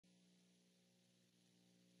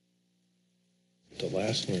The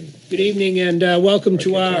last one. Good evening and welcome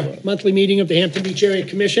to our monthly meeting of the Hampton Beach Area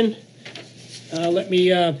Commission. Let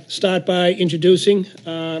me start by introducing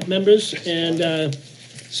members and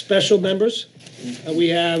special members. We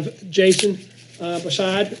have Jason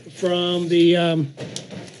Bassard from the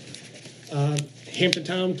Hampton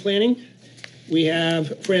Town Planning. We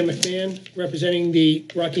have Fran McMahon representing the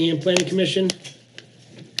Rockingham Planning Commission.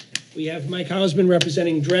 We have Mike Hausman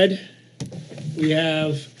representing DRED. We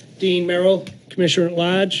have Dean Merrill, Commissioner at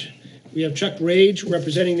Large. We have Chuck Rage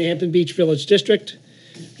representing the Hampton Beach Village District.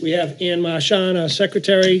 We have Ann Marchand, our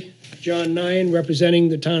Secretary. John Nyan representing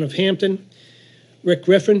the town of Hampton. Rick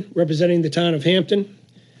Griffin representing the town of Hampton.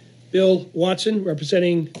 Bill Watson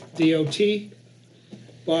representing DOT.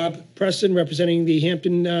 Bob Preston representing the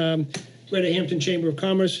Greater Hampton Chamber of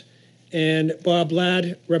Commerce. And Bob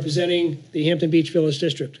Ladd representing the Hampton Beach Village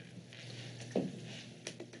District.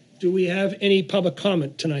 Do we have any public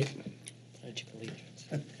comment tonight?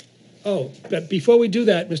 Oh, but before we do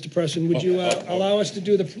that, Mr. Preston, would you allow us to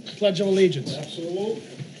do the Pledge of Allegiance? Absolutely.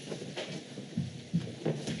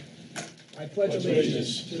 I pledge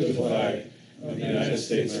allegiance to the flag of the United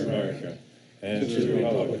States of America and to the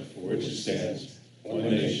republic for which it stands, one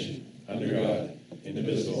nation, under God,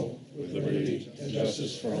 indivisible, with liberty and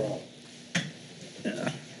justice for all.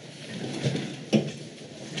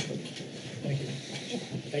 Thank you.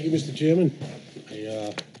 Thank you, Mr. Chairman.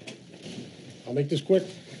 I'll make this quick.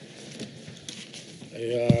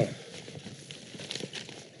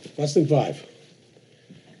 Less than 5.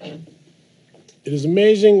 It is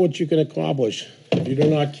amazing what you can accomplish if you do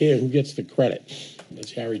not care who gets the credit.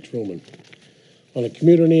 That's Harry Truman. On a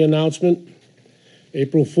community announcement,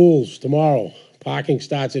 April Fools, tomorrow, parking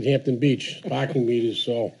starts at Hampton Beach, parking meters,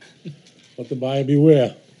 so let the buyer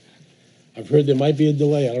beware. I've heard there might be a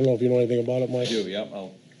delay. I don't know if you know anything about it, Mike. I do, yeah.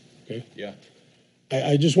 Okay. Yeah.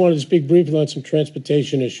 I just wanted to speak briefly on some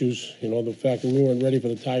transportation issues, the fact that we weren't ready for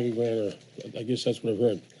the Tiger Grant, or I guess that's what I've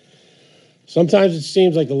heard. Sometimes it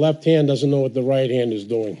seems like the left hand doesn't know what the right hand is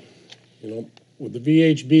doing. With the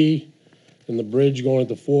VHB and the bridge going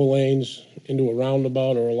into 4 lanes into a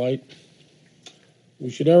roundabout or a light, we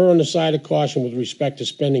should err on the side of caution with respect to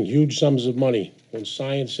spending huge sums of money when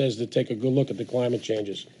science says to take a good look at the climate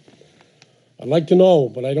changes. I'd like to know,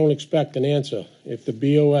 but I don't expect an answer, if the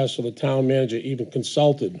BOS or the town manager even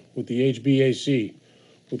consulted with the Hbac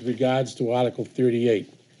with regards to Article 38,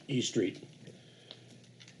 E Street.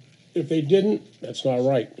 If they didn't, that's not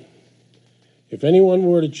right. If anyone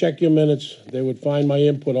were to check your minutes, they would find my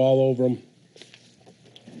input all over them,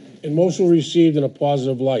 and most were received in a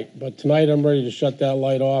positive light. But tonight I'm ready to shut that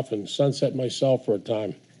light off and sunset myself for a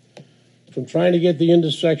time. From trying to get the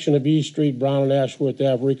intersection of E Street, Brown, and Ashworth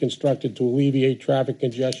Ave reconstructed to alleviate traffic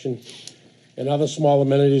congestion and other small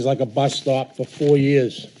amenities like a bus stop for 4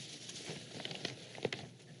 years.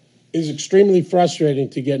 It is extremely frustrating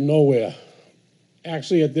to get nowhere.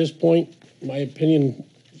 Actually, at this point, in my opinion,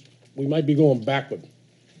 we might be going backward.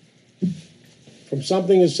 From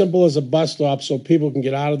something as simple as a bus stop so people can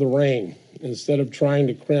get out of the rain instead of trying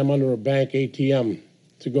to cram under a bank ATM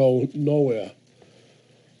to go nowhere.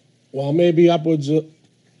 While maybe upwards of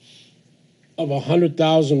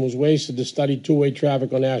 100,000 was wasted to study two-way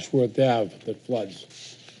traffic on Ashworth Ave that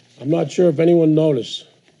floods. I'm not sure if anyone noticed,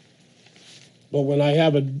 but when I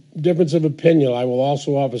have a difference of opinion, I will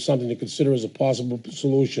also offer something to consider as a possible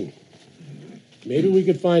solution. Maybe we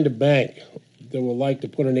could find a bank that would like to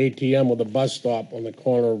put an ATM with a bus stop on the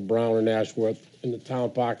corner of Brown and Ashworth in the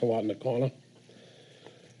town parking lot in the corner.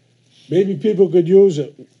 Maybe people could use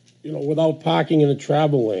it, without parking in a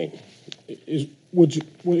travel lane, which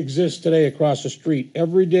would exist today across the street.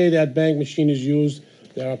 Every day that bank machine is used,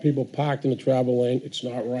 there are people parked in the travel lane. It's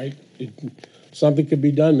not right. Something could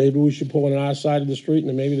be done. Maybe we should pull it on our side of the street, and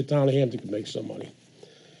then maybe the town of Hampton could make some money.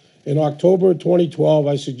 In October of 2012,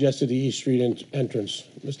 I suggested the East Street entrance.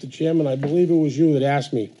 Mr. Chairman, I believe it was you that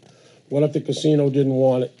asked me, what if the casino didn't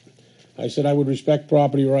want it? I said I would respect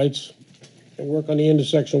property rights and work on the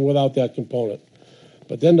intersection without that component.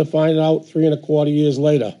 But then to find out 3¼ years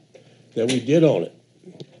later that we did own it,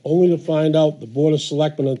 only to find out the Board of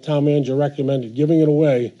Selectmen and the town manager recommended giving it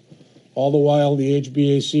away, all the while the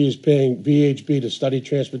Hbac is paying VHB to study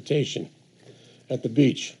transportation at the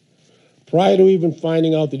beach. Prior to even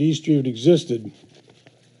finding out that East Street existed,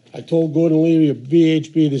 I told Gordon Levy of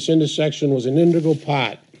VHB this intersection was an integral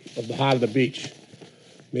part of the heart of the beach.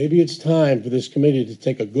 Maybe it's time for this committee to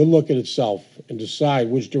take a good look at itself and decide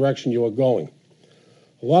which direction you are going.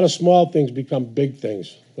 A lot of small things become big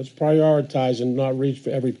things. Let's prioritize and not reach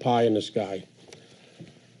for every pie in the sky.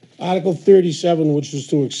 Article 37, which was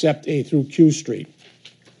to accept A through Q Street.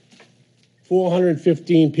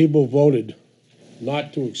 415 people voted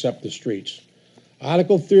not to accept the streets.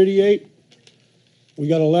 Article 38, we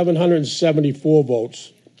got 1,174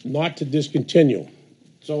 votes not to discontinue.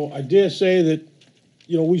 So I dare say that,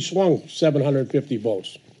 we swung 750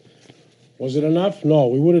 votes. Was it enough? No,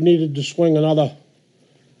 we would have needed to swing another,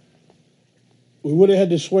 we would have had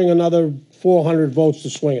to swing another 400 votes to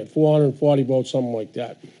swing it, 440 votes, something like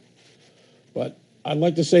that. But I'd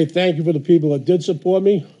like to say thank you for the people that did support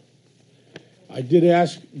me. I did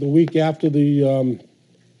ask the week after the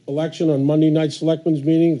election on Monday night selectmen's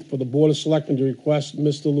meeting for the Board of Selectmen to request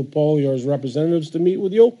Mr. Lupoli or his representatives to meet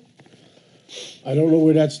with you. I don't know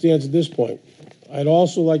where that stands at this point. I'd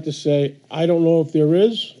also like to say, I don't know if there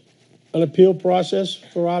is an appeal process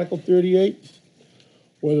for Article 38,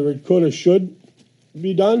 whether it could or should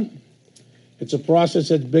be done. It's a process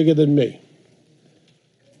that's bigger than me.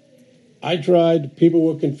 I tried, people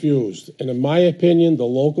were confused, and in my opinion, the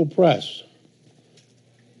local press,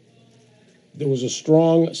 there was a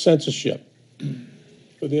strong censorship.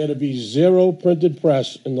 For there to be zero printed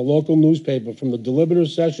press in the local newspaper from the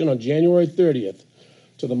deliberative session on January 30th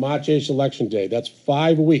to the March 8th election day. That's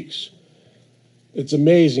 5 weeks. It's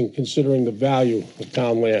amazing considering the value of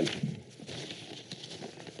town land.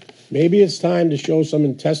 Maybe it's time to show some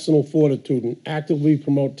intestinal fortitude and actively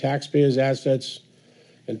promote taxpayers' assets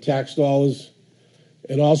and tax dollars,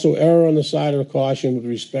 and also err on the side of caution with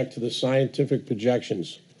respect to the scientific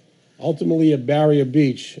projections. Ultimately, at Barrier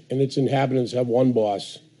Beach and its inhabitants have one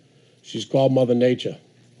boss. She's called Mother Nature.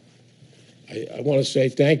 I want to say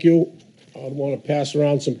thank you. I want to pass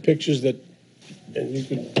around some pictures that, and you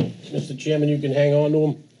can, Mr. Chairman, you can hang on to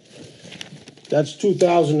them. That's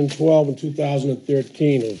 2012 and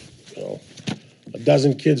 2013 of a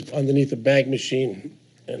dozen kids underneath a bank machine,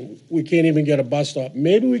 and we can't even get a bus stop.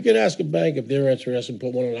 Maybe we could ask a bank if they're interested and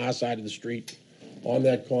put one on our side of the street on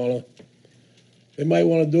that corner. They might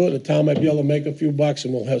want to do it. The town might be able to make a few bucks,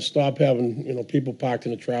 and we'll stop having people parked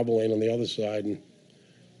in the travel lane on the other side. And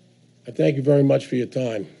I thank you very much for your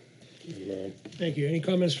time. Thank you. Any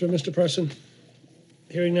comments for Mr. Preston?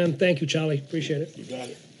 Hearing none. Thank you, Charlie. Appreciate it. You got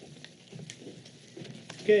it.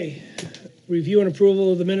 Okay. Review and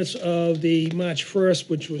approval of the minutes of the March 1st,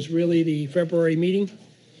 which was really the February meeting.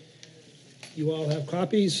 You all have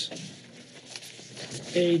copies.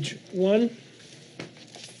 Page 1.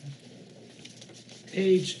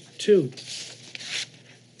 Page 2.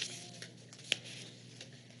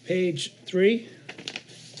 Page 3.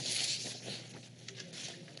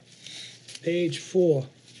 Page 4.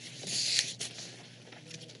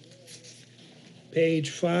 Page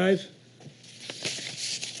 5.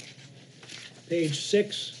 Page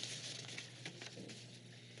 6.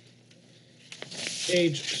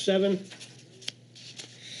 Page 7.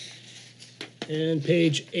 And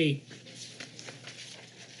page 8.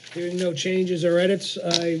 Hearing no changes or edits,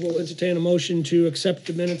 I will entertain a motion to accept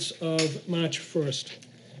the minutes of March 1st.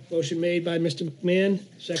 Motion made by Mr. McMahon,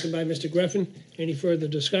 second by Mr. Greffen. Any further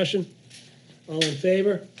discussion? All in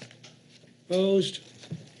favor? Opposed?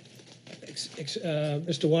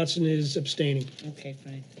 Mr. Watson is abstaining. Okay,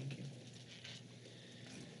 fine, thank you.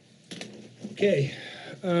 Okay.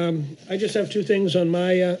 I just have two things on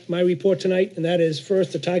my report tonight, and that is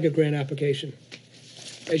first, the Tiger Grant application.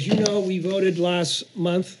 As you know, we voted last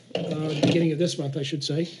month, beginning of this month, I should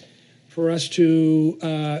say, for us to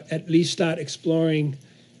at least start exploring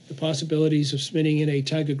the possibilities of submitting in a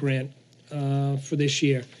Tiger Grant for this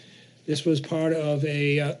year. This was part of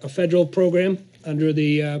a federal program under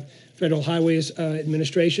the Federal Highways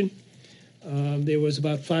Administration. There was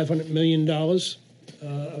about $500 million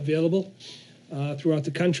available throughout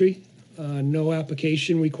the country. No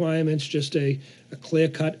application requirements, just a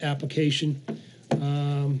clear-cut application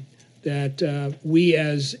that we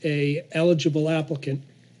as a eligible applicant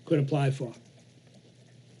could apply for.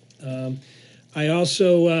 I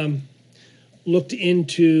also looked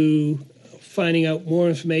into finding out more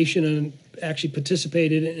information and actually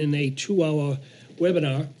participated in a 2-hour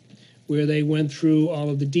webinar where they went through all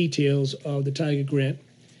of the details of the Tiger Grant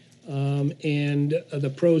and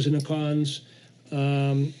the pros and the cons,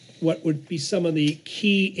 what would be some of the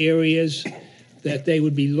key areas that they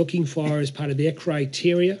would be looking for as part of their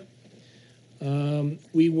criteria.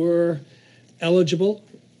 We were eligible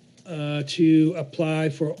to apply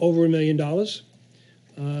for over $1 million.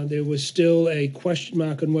 There was still a question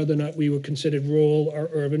mark on whether or not we were considered rural or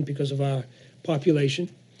urban because of our population.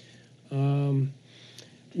 Any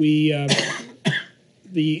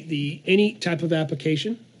type of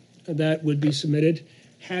application that would be submitted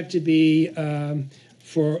had to be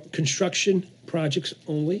for construction projects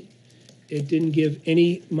only. It didn't give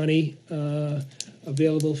any money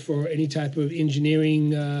available for any type of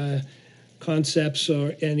engineering concepts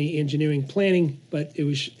or any engineering planning, but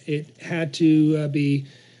it had to be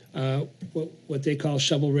what they call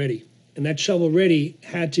shovel ready. And that shovel ready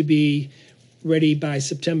had to be ready by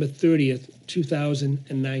September 30th,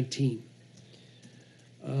 2019.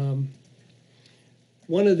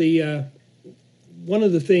 One of the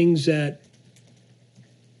things that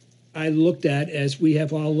I looked at, as we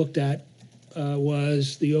have all looked at,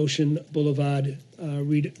 was the Ocean Boulevard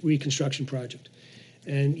reconstruction project.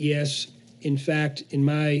 And yes, in fact, in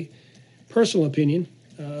my personal opinion,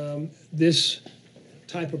 this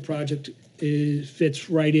type of project fits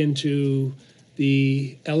right into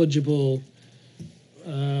the eligible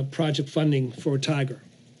project funding for Tiger.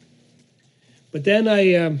 But then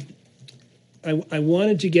I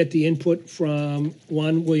wanted to get the input from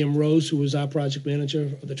William Rose, who was our project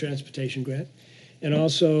manager of the transportation grant, and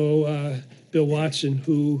also Bill Watson,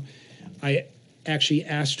 who I actually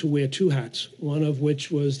asked to wear two hats, one of which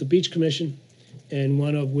was the Beach Commission and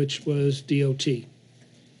one of which was DOT.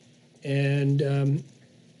 And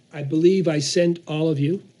I believe I sent all of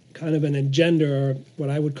you kind of an agenda, or what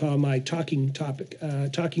I would call my talking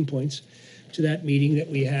points, to that meeting that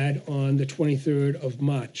we had on the 23rd of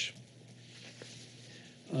March.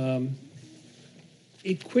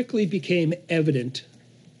 It quickly became evident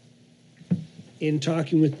in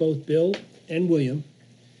talking with both Bill and William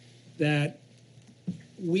that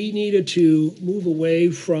we needed to move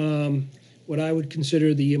away from what I would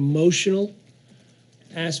consider the emotional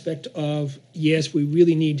aspect of, yes, we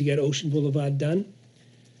really need to get Ocean Boulevard done,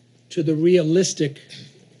 to the realistic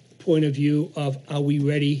point of view of, are we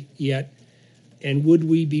ready yet? And would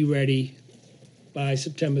we be ready by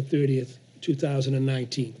September 30th,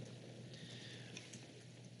 2019?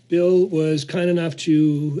 Bill was kind enough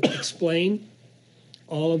to explain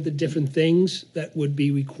all of the different things that would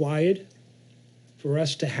be required for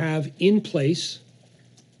us to have in place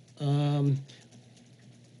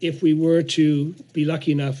if we were to be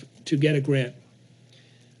lucky enough to get a grant.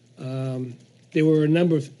 There were a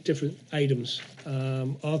number of different items,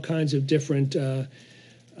 all kinds of different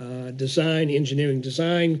engineering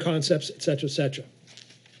design concepts, et cetera, et cetera.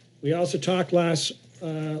 We also talked last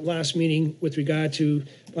meeting with regard to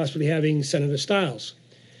possibly having Senator Stiles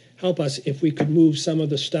help us if we could move some of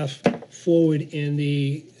the stuff forward in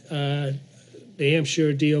the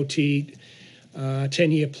Hampshire DOT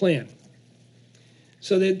 10-year plan.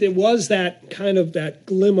 So there was that kind of that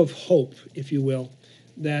glimmer of hope, if you will,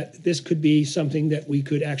 that this could be something that we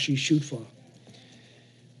could actually shoot for.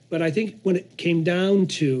 But I think when it came down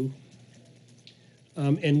to,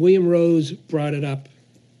 and William Rose brought it up,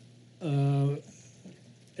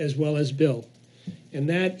 as well as Bill, and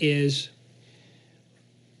that is,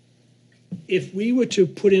 if we were to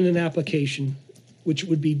put in an application, which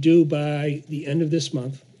would be due by the end of this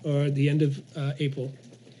month or the end of April,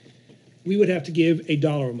 we would have to give a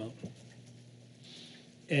dollar amount.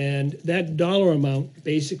 And that dollar amount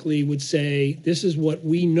basically would say, this is what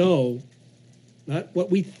we know, not what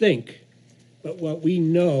we think, but what we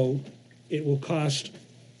know it will cost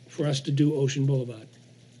for us to do Ocean Boulevard.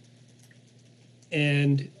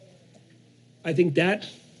 And I think that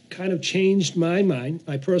kind of changed my mind,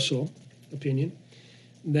 my personal opinion,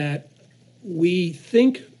 that we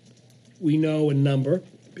think we know a number.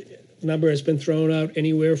 Number has been thrown out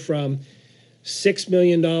anywhere from $6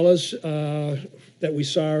 million that we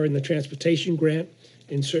saw in the transportation grant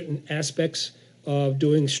in certain aspects of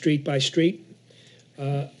doing street by street,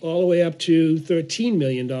 all the way up to $13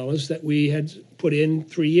 million that we had put in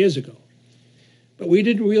 3 years ago. But we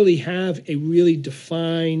didn't really have a really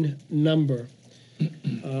defined number.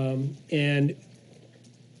 And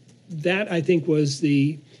that, I think, was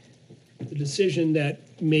the decision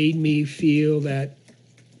that made me feel that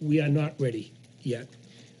we are not ready yet.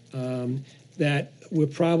 That we're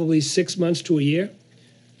probably 6 months to a year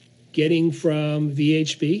getting from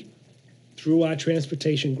VHB through our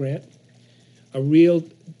transportation grant a real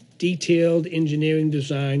detailed engineering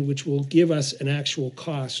design which will give us an actual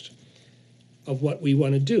cost of what we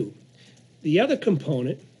want to do. The other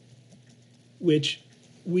component, which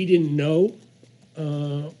we didn't know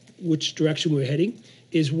which direction we're heading,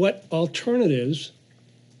 is what alternatives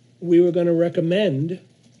we were going to recommend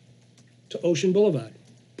to Ocean Boulevard.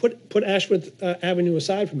 Put Ashworth Avenue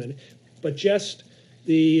aside for a minute, but just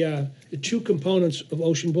the two components of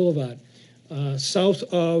Ocean Boulevard, south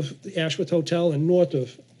of the Ashworth Hotel and north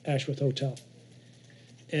of Ashworth Hotel.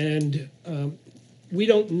 And we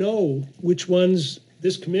don't know which ones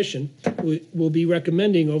this commission will be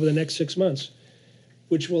recommending over the next 6 months,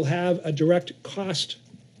 which will have a direct cost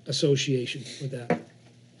association with that.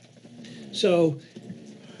 So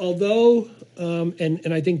although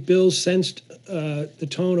and I think Bill sensed the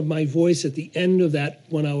tone of my voice at the end of that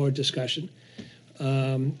 1 hour discussion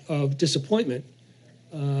of disappointment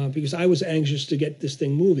because I was anxious to get this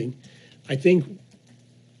thing moving. I think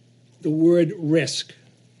the word risk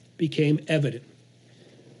became evident.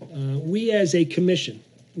 We as a commission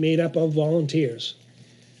made up of volunteers,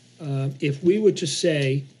 if we were to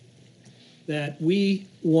say that we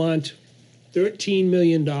want $13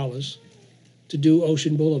 million to do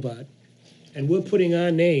Ocean Boulevard, and we're putting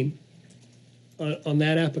our name on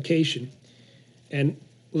that application, and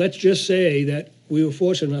let's just say that we were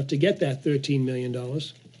fortunate enough to get that $13 million,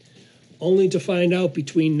 only to find out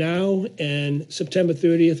between now and September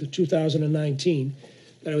 30th of 2019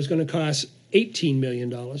 that it was going to cost $18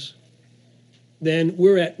 million, then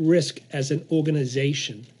we're at risk as an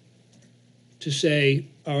organization to say,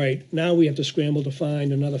 all right, now we have to scramble to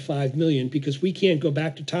find another $5 million because we can't go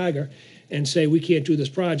back to Tiger and say we can't do this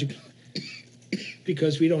project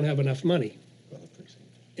because we don't have enough money.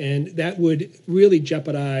 And that would really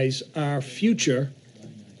jeopardize our future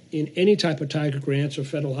in any type of Tiger grants or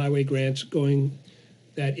federal highway grants going,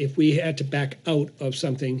 that if we had to back out of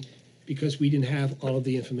something because we didn't have all of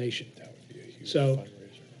the information. So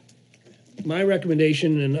my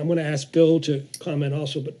recommendation, and I'm going to ask Bill to comment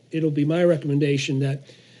also, but it'll be my recommendation that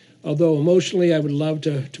although emotionally I would love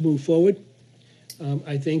to move forward,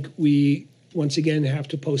 I think we once again have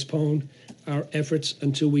to postpone our efforts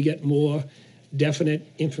until we get more definite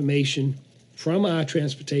information from our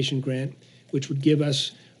transportation grant, which would give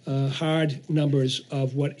us hard numbers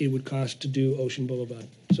of what it would cost to do Ocean Boulevard.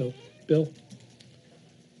 So, Bill?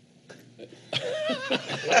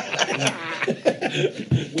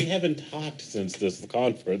 We haven't talked since this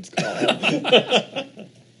conference call.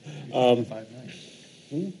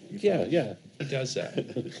 Yeah. He does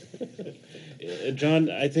that.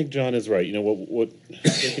 John, I think John is right. You know, what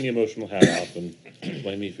taking the emotional hat off and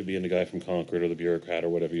blame me for being the guy from Concord or the bureaucrat or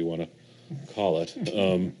whatever you want to call it.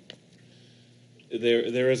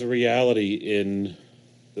 There is a reality in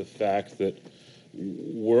the fact that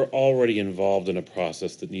we're already involved in a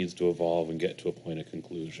process that needs to evolve and get to a point of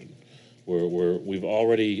conclusion. We've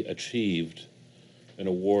already achieved an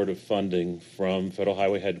award of funding from Federal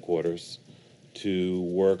Highway Headquarters to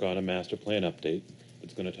work on a master plan update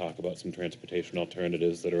that's going to talk about some transportation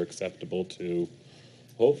alternatives that are acceptable to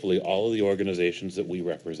hopefully all of the organizations that we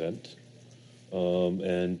represent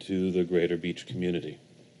and to the greater beach community.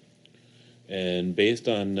 And based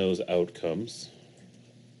on those outcomes,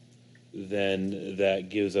 then that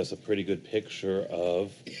gives us a pretty good picture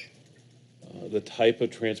of the type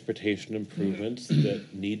of transportation improvements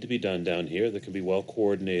that need to be done down here that can be well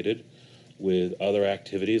coordinated with other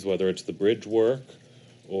activities, whether it's the bridge work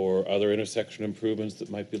or other intersection improvements that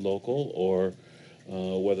might be local, or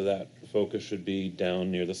whether that focus should be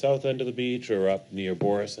down near the south end of the beach or up near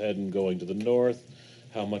Boris Head and going to the north.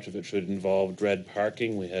 How much of it should involve DRED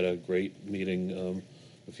parking. We had a great meeting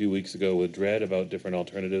a few weeks ago with DRED about different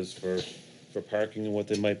alternatives for parking and what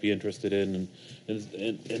they might be interested in.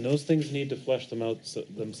 And those things need to flesh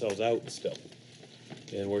themselves out still.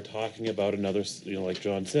 And we're talking about another, like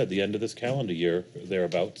John said, the end of this calendar year,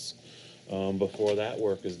 thereabouts, before that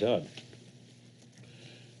work is done.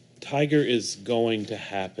 Tiger is going to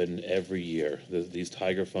happen every year, these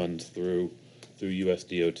Tiger funds through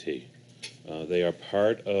USDOT. They are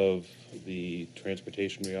part of the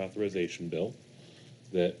Transportation Reauthorization Bill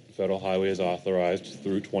that Federal Highway has authorized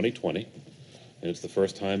through 2020. And it's the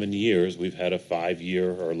first time in years we've had a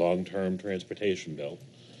 5-year or long-term transportation bill.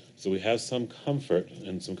 So we have some comfort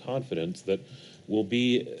and some confidence that we'll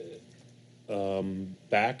be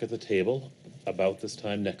back at the table about this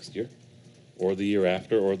time next year, or the year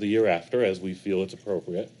after, as we feel it's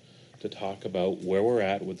appropriate, to talk about where we're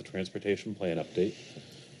at with the transportation plan update,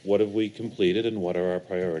 what have we completed, and what are our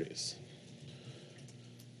priorities.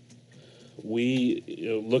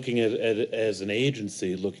 We, looking at as an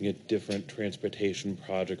agency, looking at different transportation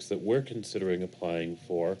projects that we're considering applying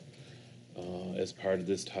for as part of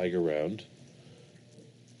this Tiger Round,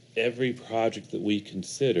 every project that we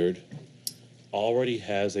considered already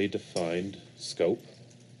has a defined scope,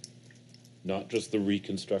 not just the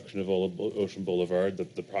reconstruction of Ocean Boulevard.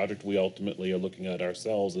 The project we ultimately are looking at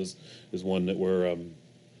ourselves is one that we're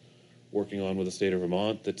working on with the state of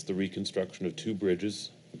Vermont. That's the reconstruction of 2 bridges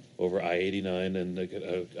over I-89 and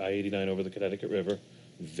I-89 over the Connecticut River.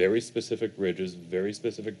 Very specific bridges, very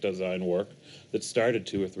specific design work that started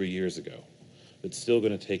 2 or 3 years ago. It's still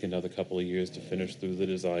going to take another couple of years to finish through the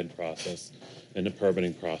design process and the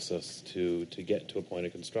permitting process to get to a point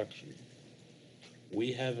of construction.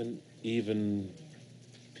 We haven't even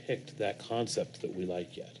picked that concept that we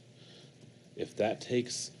like yet. If that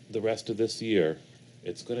takes the rest of this year,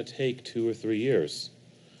 it's going to take 2 or 3 years.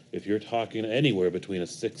 If you're talking anywhere between a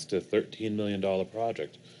 $6 to $13 million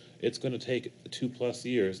project, it's going to take 2+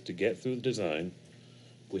 years to get through the design.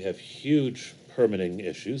 We have huge permitting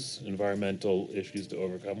issues, environmental issues to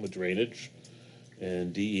overcome with drainage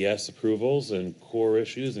and DES approvals and core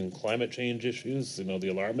issues and climate change issues. You know, the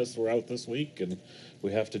alarmists were out this week, and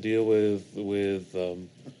we have to deal with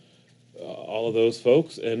all of those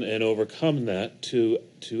folks and overcome that to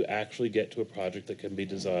actually get to a project that can be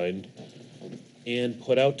designed and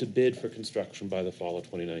put out to bid for construction by the fall of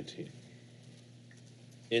 2019.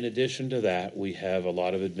 In addition to that, we have a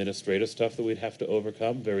lot of administrative stuff that we'd have to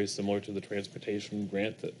overcome, very similar to the transportation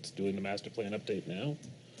grant that's doing the master plan update now.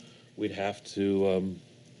 We'd have to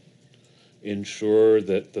ensure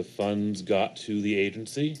that the funds got to the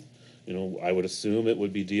agency. You know, I would assume it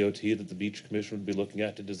would be DOT that the Beach Commission would be looking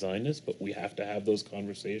at to design this, but we have to have those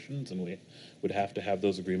conversations and we would have to have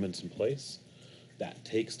those agreements in place. That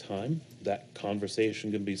takes time. That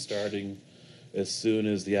conversation can be starting as soon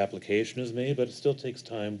as the application is made, but it still takes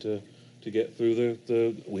time to get through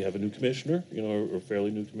we have a new commissioner, you know, or fairly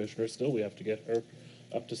new commissioner still. We have to get her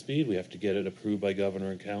up to speed. We have to get it approved by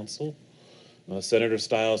governor and council. Senator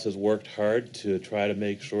Stiles has worked hard to try to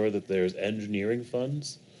make sure that there's engineering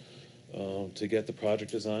funds to get the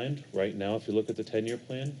project designed. Right now, if you look at the 10-year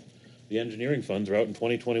plan, the engineering funds are out in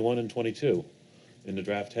 2021 and 22 in the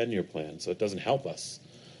draft 10-year plan, so it doesn't help us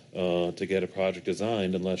to get a project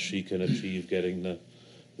designed unless she can achieve getting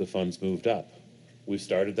the funds moved up. We've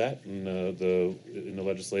started that in the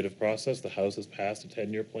legislative process. The House has passed a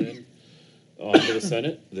 10-year plan onto the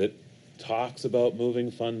Senate that talks about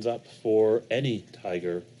moving funds up for any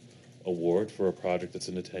Tiger award for a project that's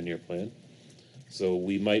in the 10-year plan. So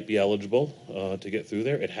we might be eligible to get through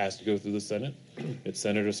there. It has to go through the Senate. It's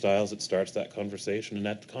Senator Stiles that starts that conversation, and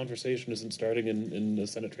that conversation isn't starting in the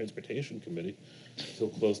Senate Transportation Committee until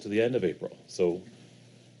close to the end of April. So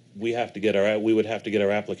we would have to get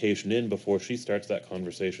our application in before she starts that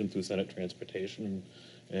conversation through Senate Transportation,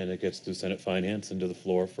 and it gets through Senate Finance and to the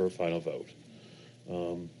floor for a final vote.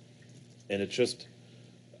 And it's just,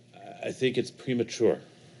 I think it's premature.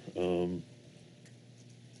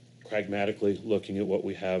 Pragmatically looking at what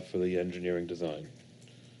we have for the engineering design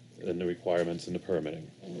and the requirements and the permitting.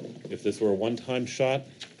 If this were a one-time shot,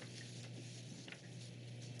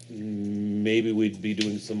 maybe we'd be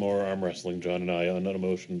doing some more arm wrestling, John and I, on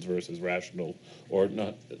emotions versus rational, or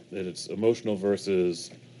not, that it's emotional versus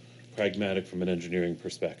pragmatic from an engineering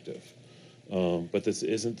perspective. But this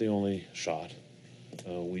isn't the only shot.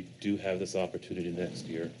 We do have this opportunity next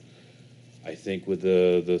year. I think with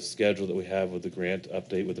the schedule that we have with the grant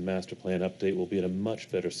update, with the master plan update, we'll be in a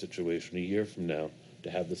much better situation a year from now to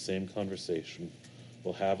have the same conversation.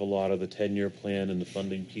 We'll have a lot of the 10-year plan and the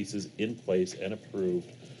funding pieces in place and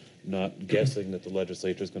approved, not guessing that the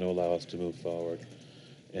legislature is going to allow us to move forward.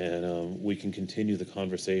 And we can continue the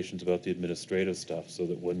conversations about the administrative stuff so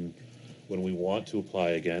that when we want to apply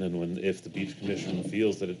again and if the Beach Commission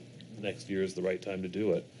feels that next year is the right time to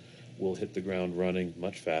do it, we'll hit the ground running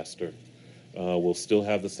much faster. We'll still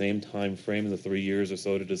have the same time frame, the 3 years or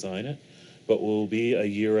so to design it, but we'll be a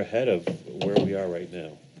year ahead of where we are right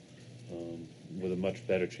now, with a much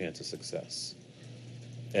better chance of success.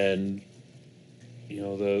 And you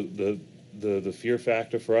know, the fear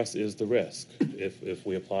factor for us is the risk. If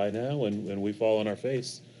we apply now and we fall on our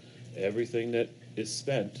face, everything that is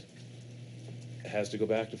spent has to go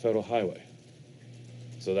back to federal highway.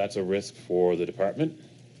 So that's a risk for the department.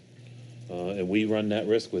 And we run that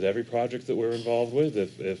risk with every project that we're involved with.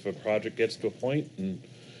 If a project gets to a point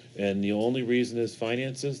and the only reason is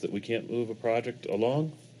finances that we can't move a project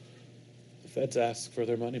along, the feds ask for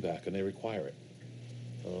their money back and they require it.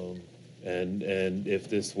 And if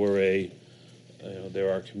this were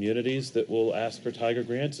there are communities that will ask for Tiger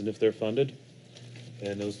grants, and if they're funded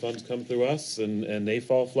and those funds come through us and they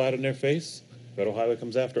fall flat on their face, federal highway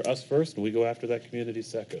comes after us first and we go after that community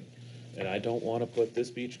second. And I don't want to put this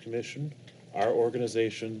Beach Commission, our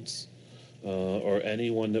organizations, or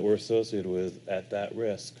anyone that we're associated with at that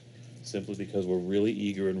risk, simply because we're really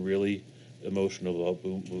eager and really emotional about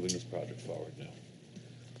moving this project forward now.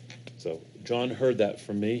 So John heard that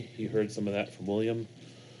from me. He heard some of that from William.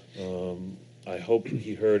 I hope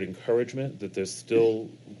he heard encouragement that there's still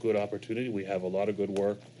good opportunity. We have a lot of good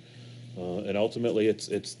work. And ultimately,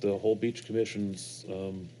 it's the whole Beach Commission's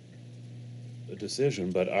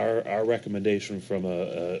decision, but our recommendation from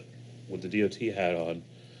with the DOT hat on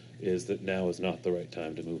is that now is not the right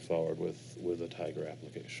time to move forward with a Tiger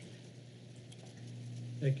application.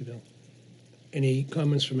 Thank you, Bill. Any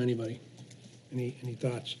comments from anybody? Any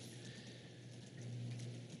thoughts?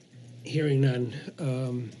 Hearing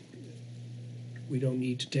none, we don't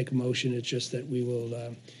need to take a motion. It's just that we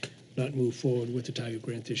will not move forward with the Tiger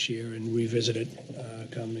Grant this year and revisit it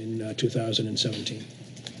come in 2017.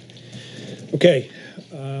 Okay,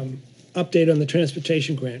 update on the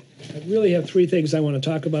transportation grant. I really have three things I want to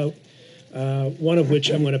talk about, one of which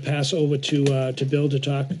I'm going to pass over to Bill to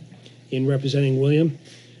talk in representing William.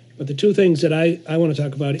 But the two things that I want to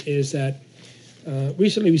talk about is that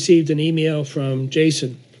recently received an email from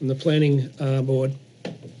Jason from the planning board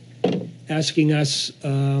asking us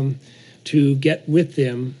to get with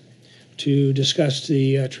them to discuss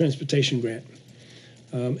the transportation grant.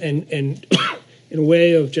 And in a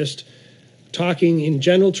way of just talking in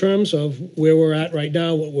general terms of where we're at right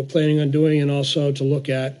now, what we're planning on doing, and also to look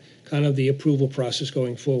at kind of the approval process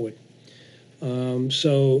going forward.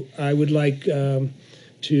 So I would like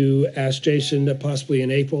to ask Jason to possibly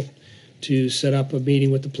in April to set up a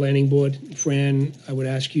meeting with the planning board. Fran, I would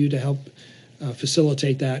ask you to help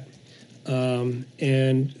facilitate that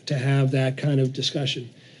and to have that kind of discussion.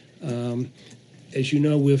 As you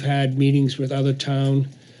know, we've had meetings with other town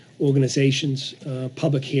organizations,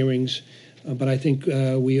 public hearings, but I think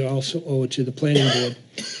we also owe it to the planning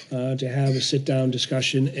board to have a sit-down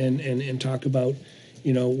discussion and talk about,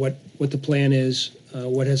 you know, what the plan is,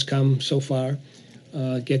 what has come so far,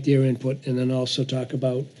 get their input, and then also talk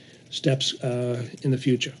about steps in the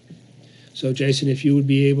future. So, Jason, if you would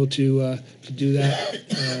be able to do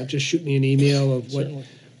that, just shoot me an email of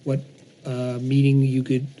what meeting you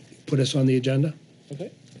could put us on the agenda. Okay.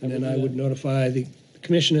 And then I would notify the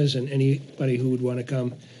commissioners, and anybody who would want to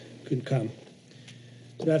come could come.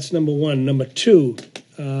 So that's number one. Number two,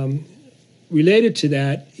 related to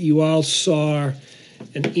that, you all saw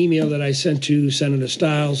an email that I sent to Senator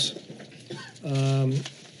Stiles.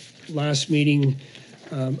 Last meeting,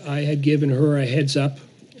 I had given her a heads up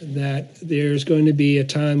that there's going to be a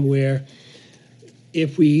time where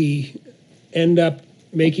if we end up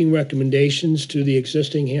making recommendations to the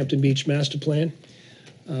existing Hampton Beach Master Plan,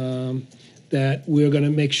 that we're going to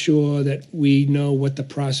make sure that we know what the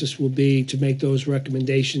process will be to make those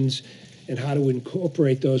recommendations and how to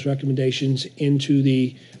incorporate those recommendations into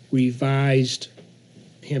the revised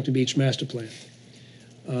Hampton Beach Master Plan.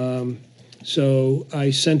 So I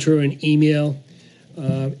sent her an email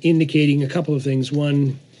indicating a couple of things.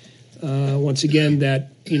 One, once again,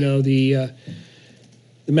 that, you know, the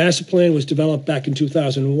master plan was developed back in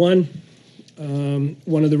 2001.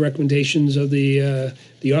 One of the recommendations of the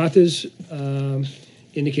authors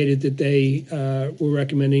indicated that they were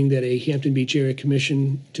recommending that a Hampton Beach Area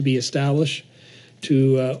Commission to be established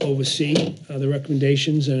to oversee the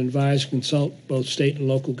recommendations and advise, consult both state and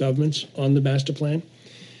local governments on the master plan.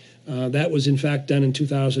 That was in fact done in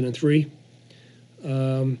 2003.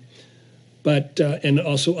 But and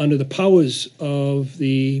also under the powers of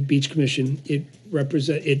the Beach Commission,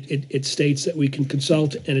 it states that we can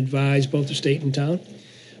consult and advise both the state and town.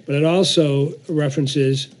 But it also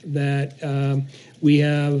references that we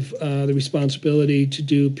have the responsibility to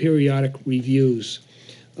do periodic reviews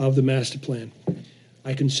of the master plan.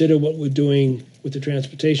 I consider what we're doing with the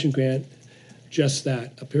transportation grant just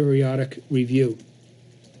that, a periodic review.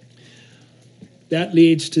 That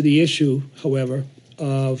leads to the issue, however,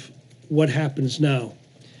 of what happens now.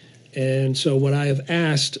 And so what I have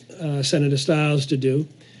asked Senator Stiles to do,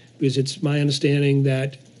 because it's my understanding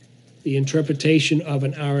that the interpretation of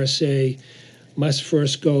an RSA must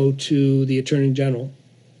first go to the Attorney General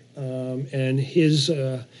and his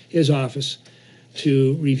office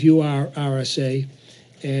to review our RSA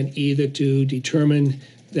and either to determine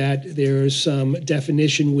that there is some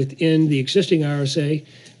definition within the existing RSA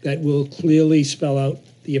that will clearly spell out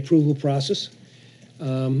the approval process,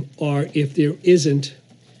 or if there isn't,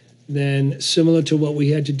 then similar to what we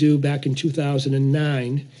had to do back in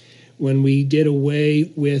 2009 when we did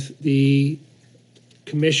away with the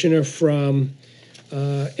commissioner from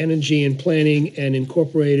Energy and Planning and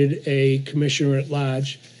incorporated a commissioner at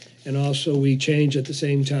large, and also we changed at the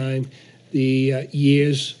same time the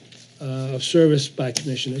years of service by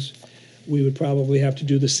commissioners. We would probably have to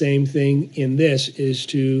do the same thing in this, is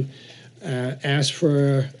to ask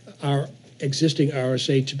for our existing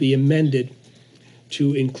RSA to be amended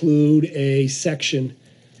to include a section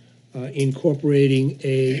incorporating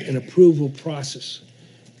an approval process,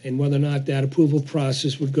 and whether or not that approval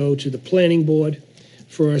process would go to the planning board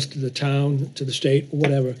first, to the town, to the state, or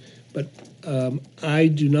whatever. But I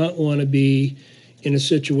do not want to be in a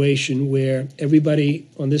situation where everybody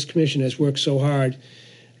on this commission has worked so hard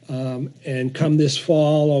and come this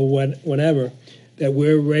fall or whenever, that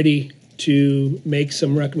we're ready to make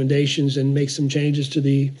some recommendations and make some changes to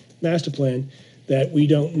the master plan, that we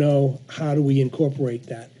don't know how do we incorporate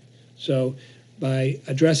that. So by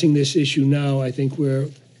addressing this issue now, I think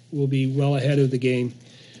we'll be well ahead of the game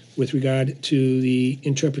with regard to the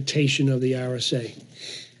interpretation of the RSA.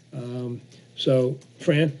 So,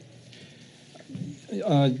 Fran?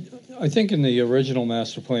 I think in the original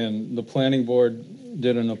master plan, the planning board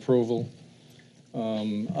did an approval.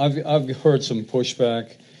 I've heard some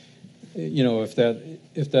pushback. You know, if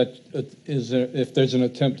there's an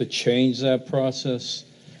attempt to change that process.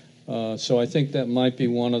 So I think that might be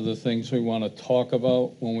one of the things we want to talk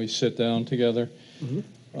about when we sit down together.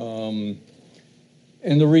 Mm-hmm.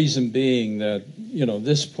 And the reason being that, you know,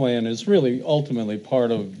 this plan is really ultimately part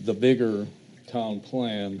of the bigger town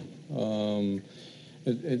plan.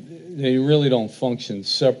 They really don't function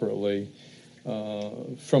separately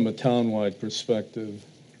from a townwide perspective.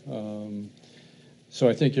 So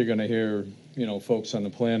I think you're going to hear, you know, folks on the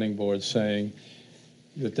planning board saying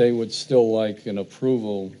that they would still like an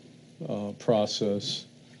approval process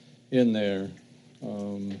in there,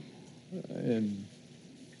 and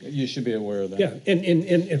you should be aware of that. Yeah,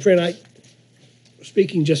 and Fran,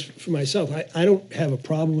 speaking just for myself, I don't have a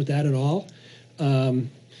problem with that at all.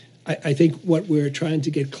 I think what we're trying to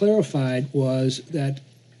get clarified was that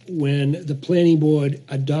when the planning board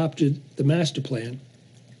adopted the master plan,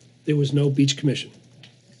 there was no beach commission.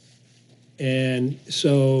 And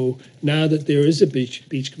so now that there is a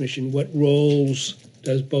beach commission, what roles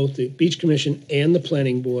does both the beach commission and the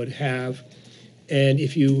planning board have? And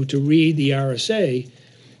if you were to read the RSA,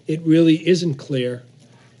 it really isn't clear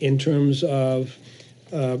in terms of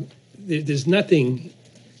there's nothing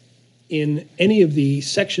in any of the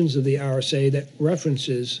sections of the RSA that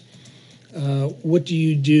references what do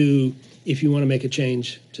you do if you want to make a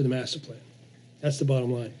change to the master plan. That's the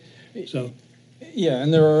bottom line. So. Yeah,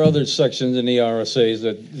 and there are other sections in the RSAs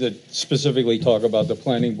that specifically talk about the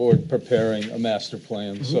planning board preparing a master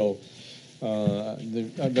plan. Mm-hmm. So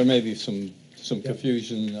there may be some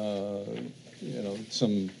confusion. You know,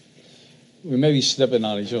 we may be stepping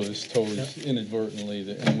on each other's toes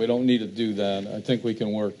inadvertently, and we don't need to do that. I think we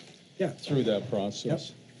can work through that process.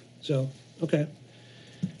 Yep. So, okay.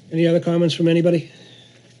 Any other comments from anybody?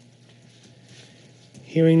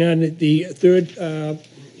 Hearing none. The third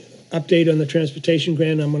update on the transportation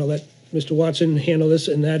grant, I'm going to let Mr. Watson handle this,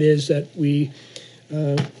 and that is that we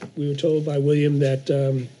were told by William that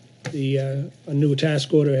a new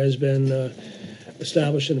task order has been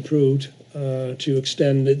established and approved to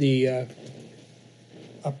extend the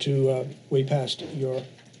up to way past your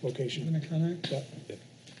location. Yeah.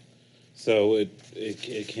 So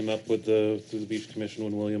it came up with through the Beach Commission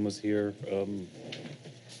when William was here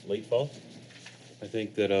late fall. I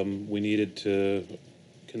think that we needed to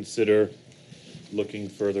consider looking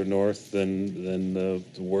further north than the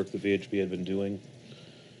work that VHB had been doing.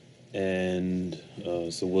 And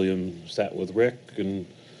so William sat with Rick and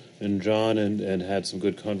John and had some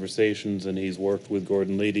good conversations, and he's worked with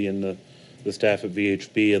Gordon Leedy and the staff at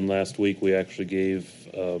VHB, and last week we actually gave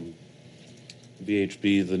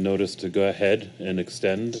VHB the notice to go ahead and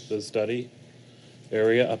extend the study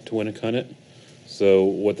area up to Winnicott. So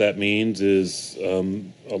what that means is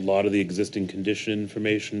a lot of the existing condition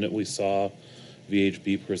information that we saw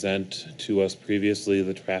VHB present to us previously,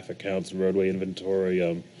 the traffic counts and roadway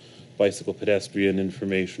inventory, bicycle pedestrian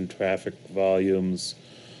information, traffic volumes,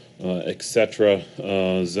 etc.,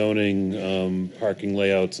 zoning, parking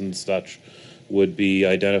layouts and such would be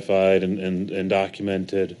identified and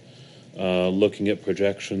documented. Looking at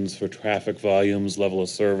projections for traffic volumes, level of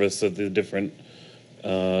service at the different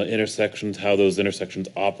intersections, how those intersections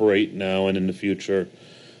operate now and in the future,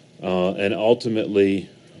 and ultimately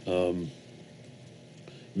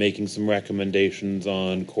making some recommendations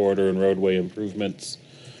on corridor and roadway improvements,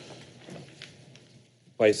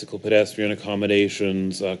 bicycle pedestrian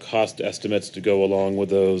accommodations, cost estimates to go along with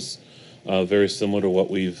those, very similar to what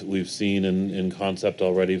we've seen in concept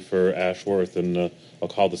already for Ashworth and I'll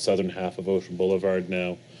call the southern half of Ocean Boulevard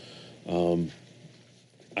now.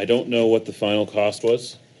 I don't know what the final cost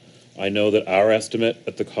was. I know that our estimate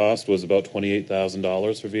at the cost was about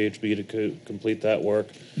 $28,000 for VHB to complete that work,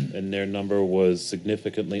 and their number was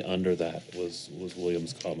significantly under that, was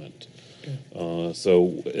William's comment. Okay.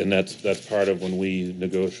 And that's part of when we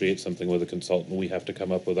negotiate something with a consultant, we have to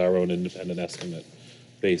come up with our own independent estimate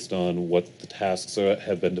based on what the tasks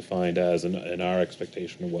have been defined as and our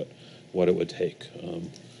expectation of what it would take.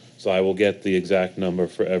 So I will get the exact number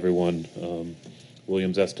for everyone.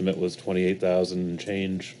 William's estimate was $28,000 and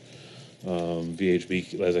change.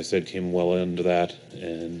 VHB, as I said, came well into that,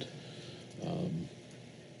 and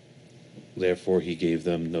therefore he gave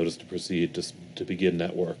them notice to proceed to begin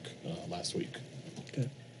that work last week. Okay.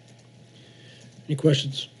 Any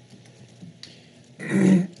questions?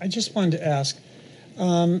 I just wanted to ask,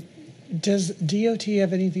 does DOT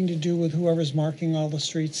have anything to do with whoever's marking all the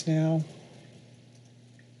streets now?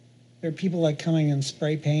 There are people like coming and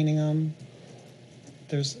spray painting them.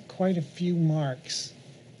 There's quite a few marks.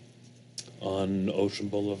 On Ocean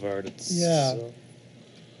Boulevard, it's Yeah.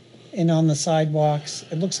 And on the sidewalks,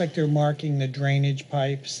 it looks like they're marking the drainage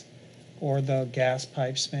pipes or the gas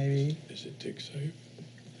pipes maybe. Is it dig safe?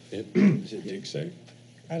 Is it dig safe?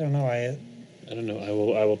 I don't know. I don't know. I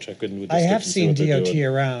will check in with. The I have sticks and see seen what they're DOT doing.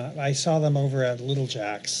 around. I saw them over at Little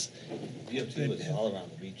Jack's. DOT was all around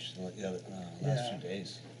the beach last Yeah. 2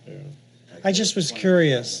 days. Yeah. I just was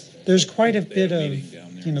curious. There's quite a bit of,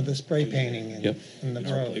 the spray painting Yep. in the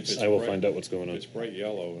roads. I will find out what's going on. It's bright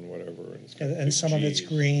yellow and whatever. And, it's got And big some of it's Gs.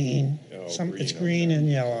 green. Oh, It's green, green okay. and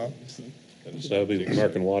yellow. And it's So that'll be dig safe.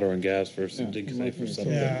 marking water and gas for some dig safe or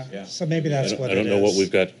something. Yeah. So maybe that's what I it don't know what is.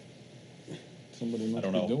 we've got. Somebody must I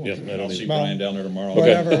don't be know. doing Yeah, it. I don't I'll see either. Brian down there tomorrow.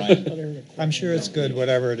 Whatever. Brian, I'm sure it's good,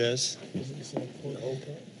 whatever it is.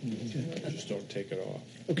 Just don't take it off.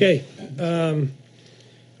 Okay.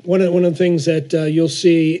 One of the things that you'll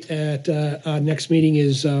see at our next meeting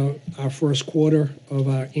is our first quarter of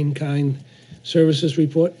our in-kind services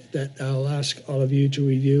report that I'll ask all of you to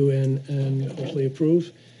review and hopefully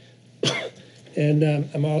approve. And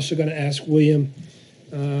I'm also going to ask William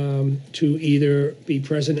to either be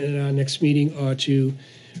present at our next meeting or to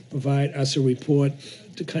provide us a report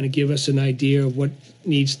to kind of give us an idea of what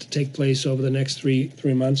needs to take place over the next three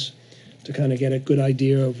months, to kind of get a good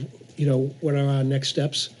idea of, what are our next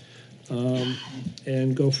steps,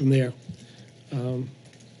 and go from there.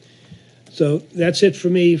 So that's it for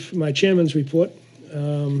me, for my chairman's report.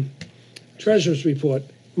 Treasurer's report.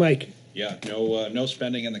 Mike? yeah, no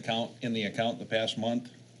spending in the account the past month,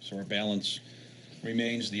 so our balance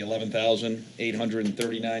remains the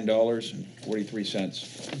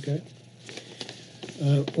 $11,839.43. Okay.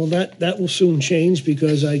 Well, that will soon change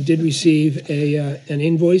because I did receive an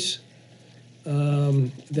invoice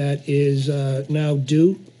that is now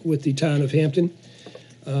due with the town of Hampton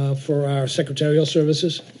for our secretarial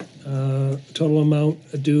services. Total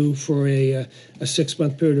amount due for a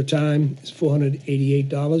 6-month period of time is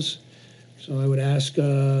 $488. So I would ask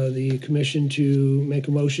the commission to make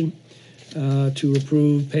a motion to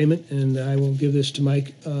approve payment, and I will give this to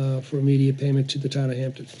Mike for immediate payment to the town of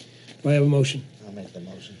Hampton. Do I have a motion? I'll make the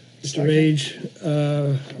motion. Mr. Rage,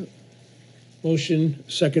 motion,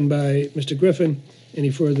 second by Mr. Griffin. Any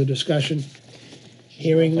further discussion?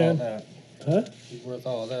 Hearing none? Huh? He's worth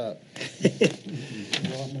all of that.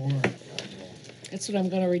 That's what I'm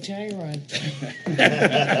gonna retire on.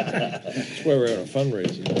 That's why we're having a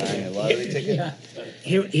fundraiser. Buying a lottery ticket.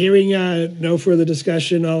 Hearing no further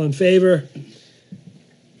discussion, all in favor?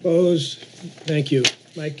 Opposed? Thank you.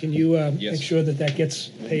 Mike, can you Yes. make sure that gets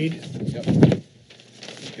paid? Yep.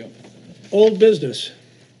 Yep. Old business.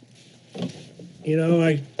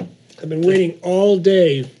 I've been waiting all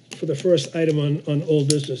day for the first item on old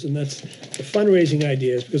business, and that's the fundraising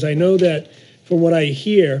ideas, because I know that from what I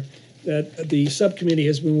hear, that the subcommittee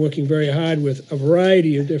has been working very hard with a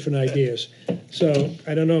variety of different ideas. So,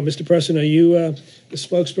 I don't know, Mr. Preston, are you the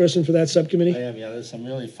spokesperson for that subcommittee? I am, yeah, there's some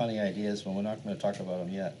really funny ideas, but we're not gonna talk about them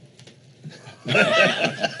yet.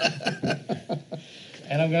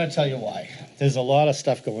 And I'm gonna tell you why. There's a lot of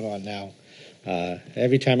stuff going on now.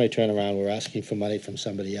 Every time I turn around, we're asking for money from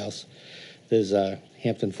somebody else. There's a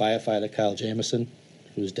Hampton firefighter, Kyle Jamison,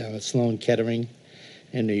 who's down at Sloan Kettering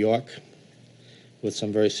in New York with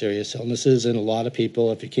some very serious illnesses. And a lot of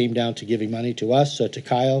people, if it came down to giving money to us or to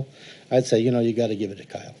Kyle, I'd say, you got to give it to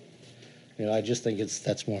Kyle. I just think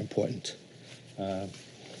that's more important.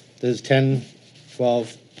 There's 10,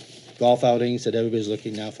 12 golf outings that everybody's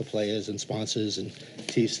looking now for players and sponsors and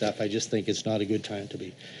tee stuff. I just think it's not a good time to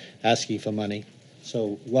be asking for money.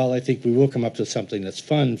 So while I think we will come up with something that's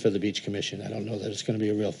fun for the Beach Commission, I don't know that it's going to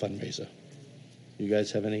be a real fundraiser. You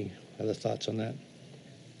guys have any other thoughts on that?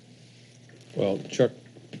 Well, Chuck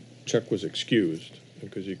was excused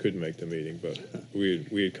because he couldn't make the meeting, but we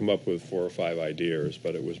had come up with 4 or 5 ideas,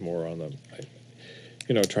 but it was more on the,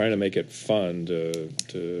 trying to make it fun to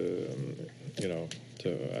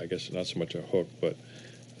I guess not so much a hook, but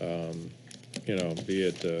be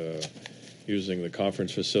it using the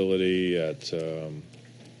conference facility at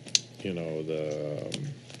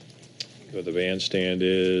where the bandstand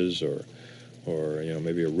is, or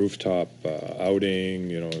maybe a rooftop outing,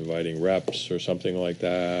 inviting reps or something like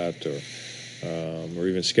that, or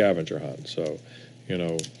even scavenger hunt. So,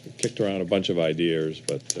 kicked around a bunch of ideas,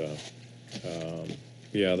 but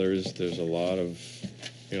there's a lot of,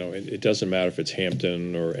 it doesn't matter if it's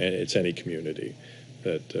Hampton or it's any community,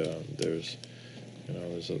 that there's You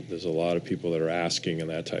know, there's a lot of people that are asking and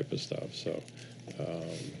that type of stuff. So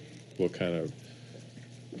we'll kind of,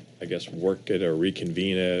 I guess, work it or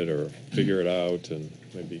reconvene it or figure it out and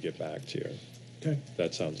maybe get back to you. Okay.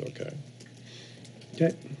 That sounds okay.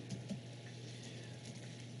 Okay.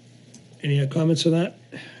 Any other comments on that?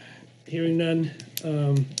 Hearing none.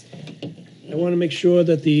 I want to make sure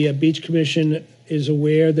that the Beach Commission is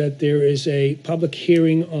aware that there is a public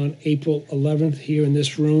hearing on April 11th here in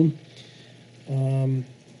this room,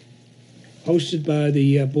 hosted by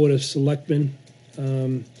the Board of Selectmen,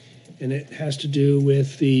 and it has to do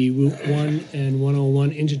with the Route 1 and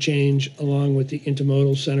 101 interchange along with the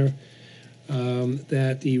Intermodal Center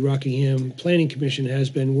that the Rockingham Planning Commission has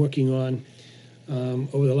been working on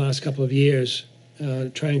over the last couple of years,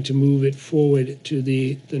 trying to move it forward to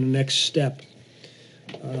the next step.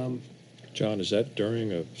 John, is that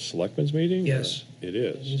during a selectmen's meeting? Yes. Or it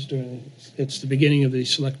is. It's the beginning of the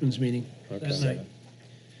Selectmen's meeting that Okay.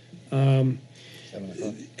 night. 7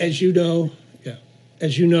 o'clock. As you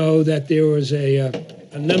know, that there was a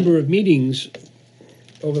number of meetings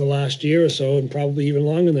over the last year or so, and probably even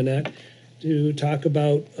longer than that, to talk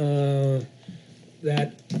about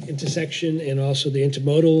that intersection and also the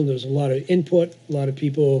intermodal. There was a lot of input. A lot of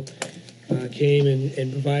people came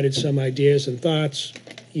and provided some ideas and thoughts,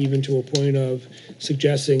 even to a point of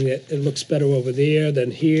suggesting that it looks better over there than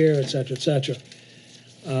here, et cetera, et cetera.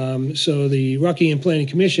 So the Rockingham Planning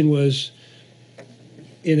Commission was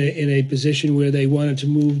in a position where they wanted to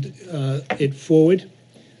move it forward,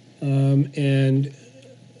 and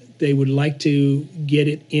they would like to get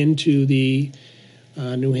it into the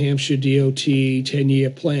New Hampshire DOT 10-year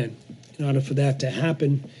plan. In order for that to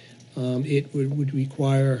happen, it would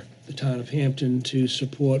require the town of Hampton to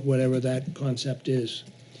support whatever that concept is.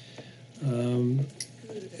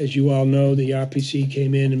 As you all know, the RPC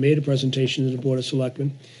came in and made a presentation to the Board of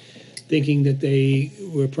Selectmen, thinking that they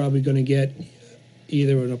were probably going to get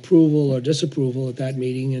either an approval or disapproval at that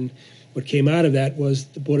meeting. And what came out of that was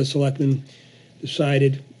the Board of Selectmen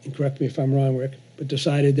decided, and correct me if I'm wrong, Rick, but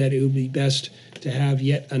decided that it would be best to have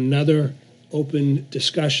yet another open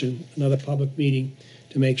discussion, another public meeting,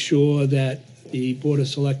 to make sure that the Board of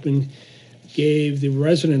Selectmen gave the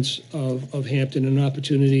residents of Hampton an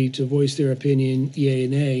opportunity to voice their opinion, yea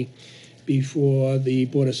and nay, before the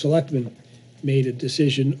Board of Selectmen made a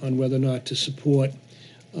decision on whether or not to support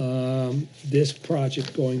this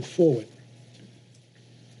project going forward.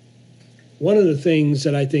 One of the things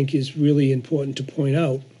that I think is really important to point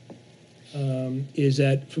out is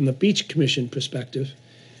that from the Beach Commission perspective,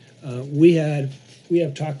 we have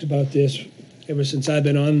talked about this ever since I've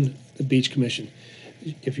been on the Beach Commission.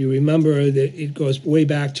 If you remember, that it goes way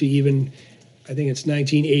back to even, I think it's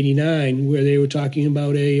 1989, where they were talking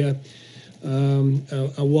about a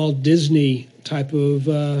Walt Disney type of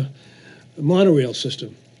monorail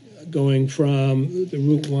system going from the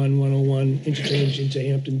Route 1, 101 interchange into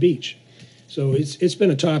Hampton Beach. So it's been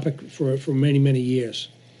a topic for many, many years.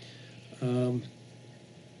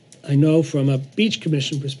 I know from a Beach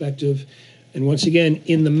Commission perspective, and once again,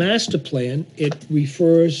 in the master plan, it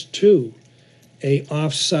refers to a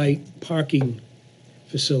off-site parking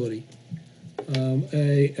facility,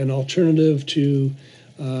 an alternative to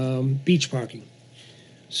beach parking.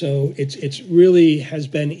 So it's really has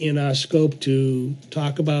been in our scope to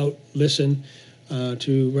talk about, listen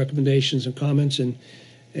to recommendations and comments. And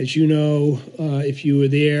as you know, if you were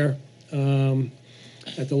there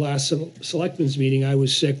at the last selectmen's meeting, I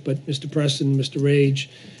was sick, but Mr. Preston, Mr. Rage,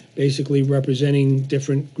 basically representing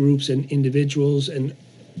different groups and individuals and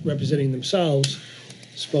representing themselves,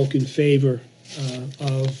 spoke in favor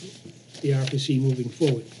of the RPC moving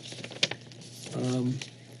forward.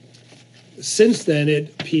 Since then,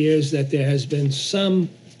 it appears that there has been some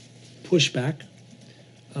pushback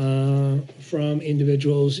from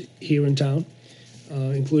individuals here in town,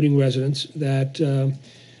 including residents, that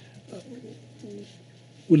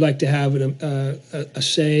would like to have a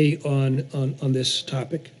say on this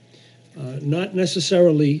topic, not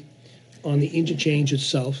necessarily on the interchange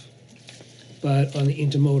itself, but on the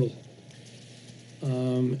intermodal.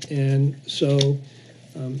 And so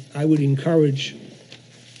I would encourage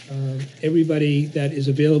everybody that is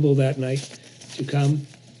available that night to come.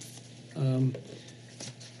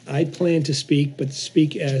 I plan to speak, but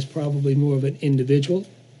speak as probably more of an individual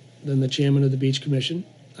than the chairman of the Beach Commission.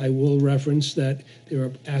 I will reference that there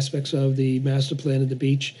are aspects of the master plan of the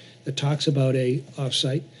beach that talks about a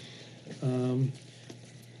off-site.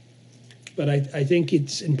 But I think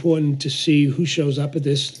it's important to see who shows up at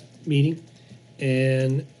this meeting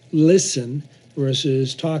and listen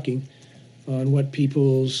versus talking on what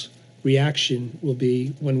people's reaction will be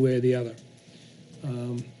one way or the other.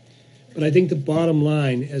 But I think the bottom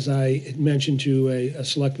line, as I had mentioned to a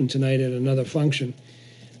selectman tonight at another function,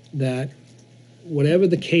 that whatever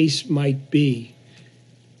the case might be,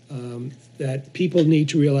 that people need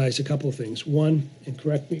to realize a couple of things. One, and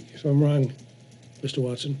correct me if I'm wrong, Mr.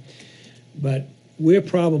 Watson, but we're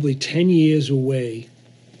probably 10 years away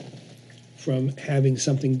from having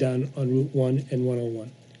something done on Route 1 and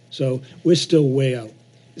 101. So we're still way out.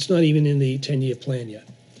 It's not even in the 10-year plan yet.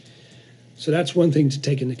 So that's one thing to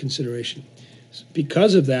take into consideration.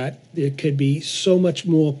 Because of that, there could be so much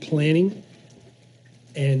more planning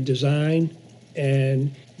and design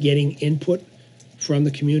and getting input from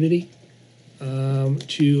the community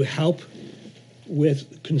to help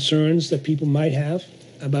with concerns that people might have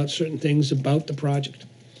about certain things about the project.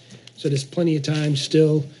 So there's plenty of time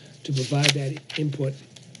still to provide that input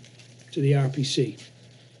to the RPC.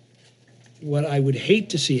 What I would hate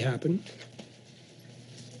to see happen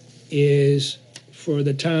is for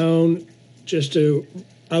the town just to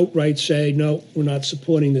outright say, no, we're not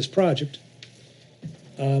supporting this project.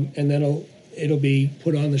 And then it'll be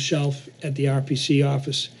put on the shelf at the RPC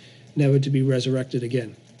office, never to be resurrected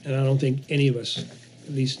again. And I don't think any of us,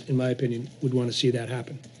 at least in my opinion, would want to see that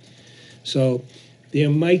happen. So there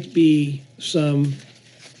might be some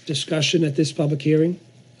discussion at this public hearing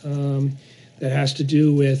that has to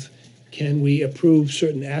do with, can we approve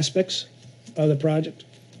certain aspects of the project?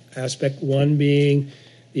 Aspect one being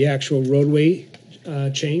the actual roadway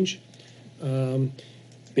change.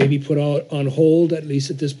 Maybe put on hold, at least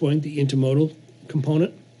at this point, the intermodal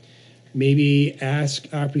component. Maybe ask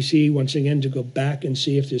RPC once again to go back and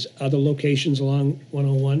see if there's other locations along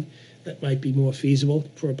 101 that might be more feasible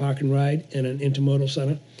for a park and ride and an intermodal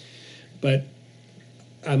center. But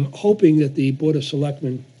I'm hoping that the Board of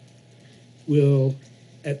Selectmen will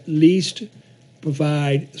at least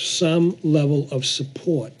provide some level of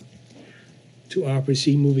support to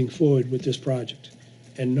RPC moving forward with this project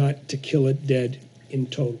and not to kill it dead in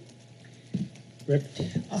total. Rick?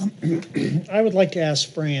 I would like to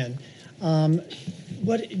ask Fran,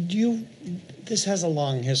 this has a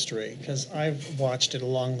long history, because I've watched it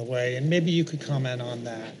along the way, and maybe you could comment on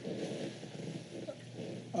that.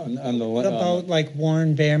 About like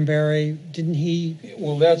Warren Banbury, didn't he?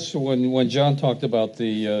 Well, that's when John talked about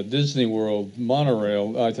the Disney World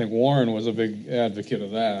monorail. I think Warren was a big advocate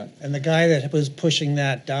of that. And the guy that was pushing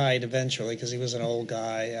that died eventually because he was an old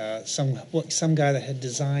guy. Some guy that had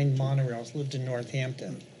designed monorails lived in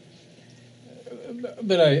Northampton.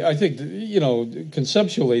 But I think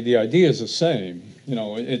conceptually the idea is the same.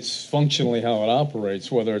 It's functionally how it operates,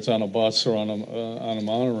 whether it's on a bus or on a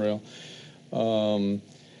monorail.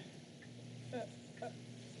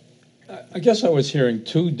 I guess I was hearing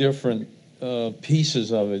two different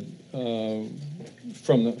pieces of it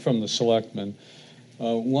from the selectmen.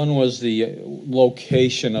 One was the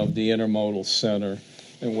location of the intermodal center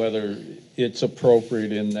and whether it's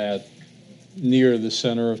appropriate in that near the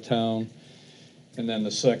center of town. And then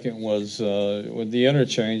the second was with the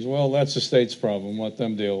interchange. Well, that's the state's problem. Let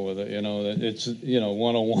them deal with it. It's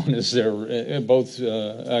 101 is there. Both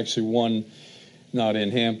actually one, not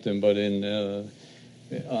in Hampton, but in.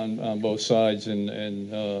 On both sides,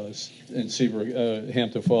 in Seabrook,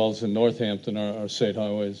 Hampton Falls and Northampton are state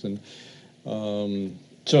highways, and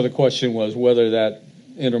so the question was whether that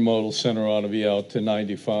intermodal center ought to be out to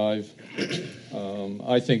 95.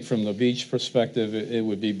 I think from the beach perspective, it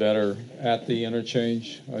would be better at the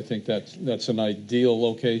interchange. I think that's an ideal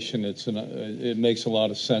location. It makes a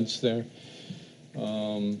lot of sense there.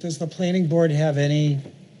 Does the planning board have any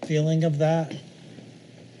feeling of that?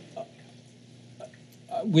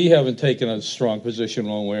 We haven't taken a strong position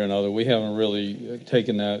one way or another. We haven't really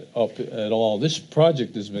taken that up at all. This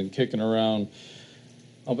project has been kicking around,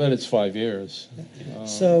 I'll bet it's 5 years.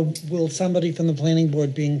 So will somebody from the planning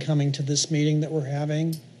board be coming to this meeting that we're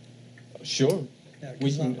having? Sure. Yeah,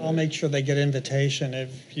 I'll make sure they get invitation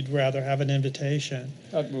if you'd rather have an invitation.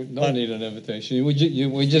 Don't need an invitation. We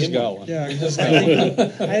just got one. Yeah, I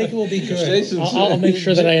think it will be good. I'll make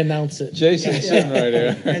sure that I announce it. Jason's sitting right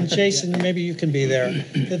here. And Jason, maybe you can be there.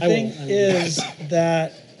 The thing is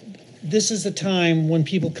that this is the time when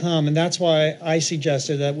people come, and that's why I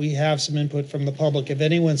suggested that we have some input from the public. If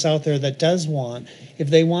anyone's out there that does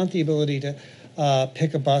if they want the ability to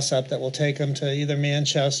pick a bus up that will take them to either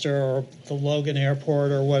Manchester or the Logan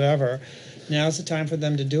Airport or whatever, now's the time for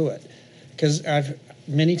them to do it. Because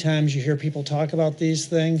many times you hear people talk about these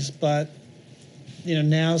things, but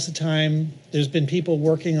now's the time. There's been people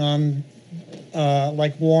working on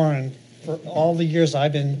like Warren for all the years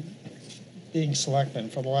I've been being selectman,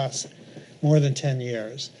 for the last more than 10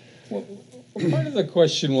 years. Well, part of the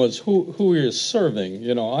question was who you're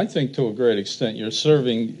serving. I think to a great extent you're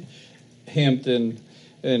serving Hampton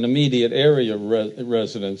and immediate area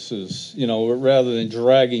residences, rather than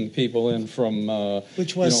dragging people in from,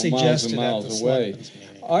 Which was miles and suggested at miles the away.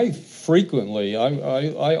 selectmen's meeting.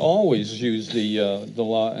 I always use the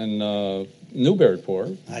lot in Newburyport.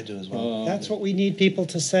 I do as well. That's what we need people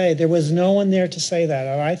to say. There was no one there to say that,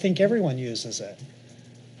 and I think everyone uses it.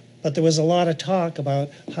 But there was a lot of talk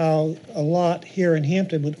about how a lot here in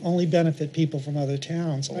Hampton would only benefit people from other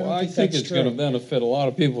towns. Well, I think that's it's going to true. benefit a lot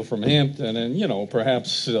of people from Hampton, and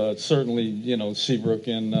perhaps certainly Seabrook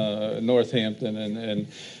and Northampton and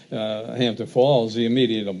Hampton Falls, the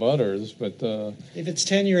immediate abutters. But If it's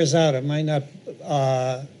 10 years out, it might not,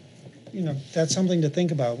 that's something to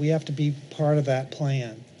think about. We have to be part of that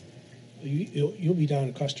plan. You'll be down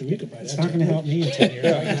in Costa Rica by It's that not time. going to help me in 10 years,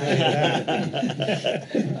 I can tell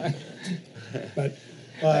you that. But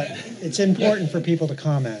But it's important for people to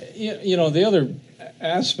comment. the other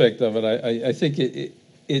aspect of it, I think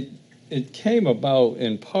it came about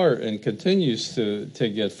in part and continues to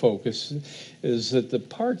get focused, is that the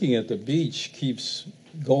parking at the beach keeps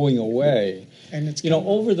going away. And it's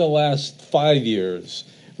Over the last 5 years,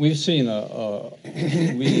 we've seen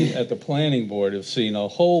we at the planning board have seen a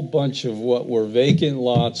whole bunch of what were vacant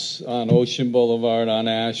lots on Ocean Boulevard, on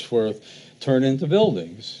Ashworth, turn into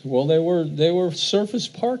buildings. Well, they were surface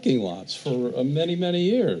parking lots for many, many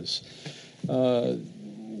years.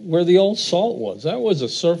 Where the old salt was, that was a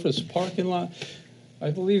surface parking lot. I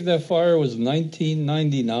believe that fire was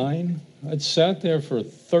 1999. It sat there for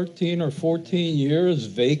 13 or 14 years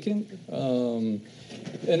vacant. And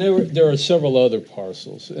there are several other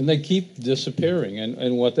parcels, and they keep disappearing.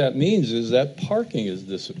 And what that means is that parking is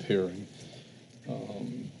disappearing.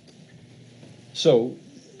 So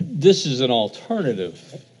this is an alternative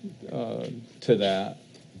to that.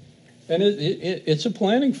 And it's a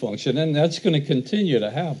planning function, and that's going to continue to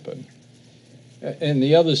happen. And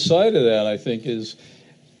the other side of that, I think, is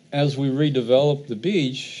as we redevelop the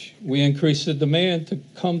beach, we increase the demand to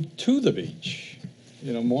come to the beach.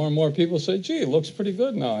 More and more people say, "Gee, it looks pretty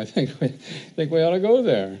good now. I think we ought to go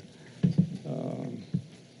there."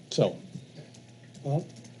 Well,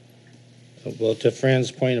 to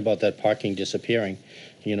Fran's point about that parking disappearing,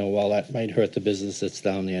 while that might hurt the business that's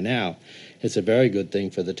down there now, it's a very good thing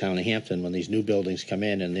for the town of Hampton when these new buildings come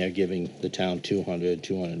in and they're giving the town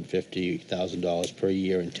 $250,000 per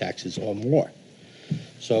year in taxes or more.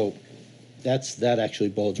 So that actually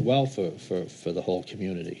bodes well for the whole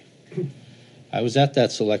community. I was at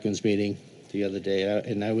that selectmen's meeting the other day,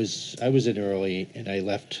 and I was in early, and I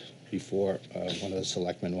left before one of the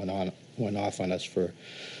selectmen went off on us for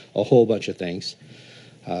a whole bunch of things.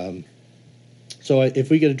 So if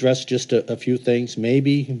we could address just a few things,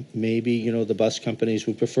 maybe the bus companies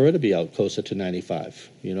would prefer to be out closer to 95.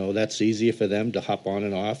 That's easier for them to hop on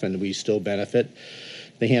and off, and we still benefit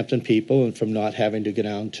the Hampton people, and from not having to go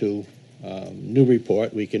down to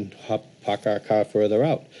Newburyport, we can park our car further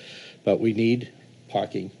out. But we need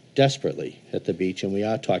parking desperately at the beach, and we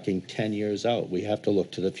are talking 10 years out. We have to look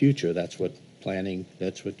to the future. That's what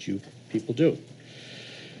you people do.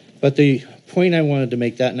 But the point I wanted to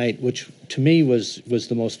make that night, which to me was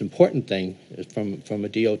the most important thing from a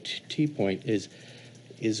DOT point, is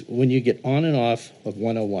when you get on and off of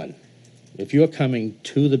 101. If you're coming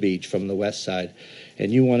to the beach from the west side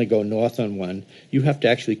and you want to go north on 1, you have to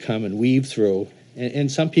actually come and weave through.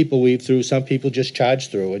 And some people weave through, some people just charge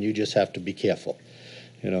through, and you just have to be careful.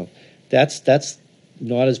 That's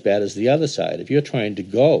not as bad as the other side. If you're trying to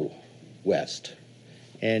go west,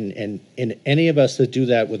 and any of us that do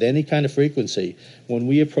that with any kind of frequency, when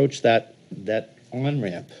we approach that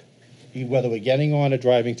on-ramp, whether we're getting on or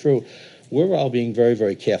driving through, we're all being very,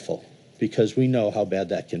 very careful because we know how bad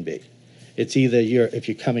that can be. It's either if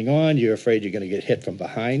you're coming on, you're afraid you're going to get hit from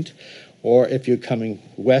behind, or if you're coming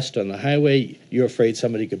west on the highway, you're afraid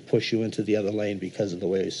somebody could push you into the other lane because of the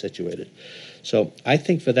way it's situated. So I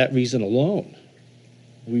think for that reason alone,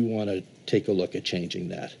 we want to take a look at changing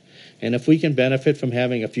that. And if we can benefit from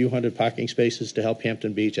having a few hundred parking spaces to help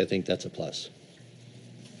Hampton Beach, I think that's a plus.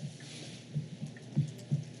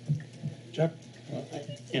 Chuck?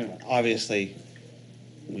 Obviously,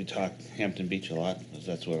 we talk Hampton Beach a lot because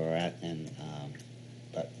that's where we're at,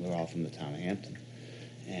 but we're all from the town of Hampton.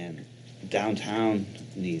 And downtown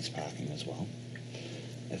needs parking as well.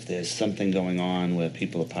 If there's something going on where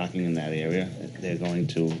people are parking in that area, they're going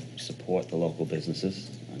to support the local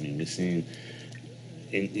businesses. I mean, we're seeing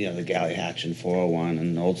the Galley Hatch and 401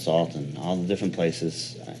 and Old Salt and all the different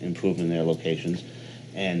places improving their locations,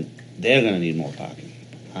 and they're going to need more parking.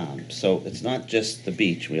 So it's not just the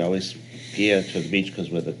beach. We always gear to the beach because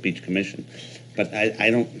we're the beach commission, but I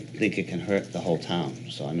don't think it can hurt the whole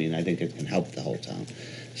town. So I mean, I think it can help the whole town.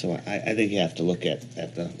 So I think you have to look at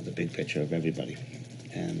the big picture of everybody.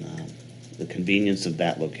 And the convenience of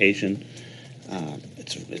that location,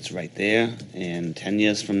 it's right there. And 10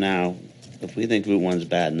 years from now, if we think Route 1's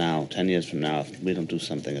bad now, 10 years from now, if we don't do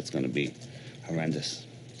something, it's going to be horrendous.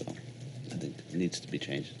 So I think it needs to be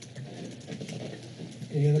changed.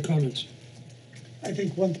 Any other comments? I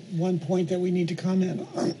think one point that we need to comment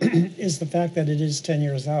on is the fact that it is 10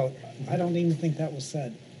 years out. I don't even think that was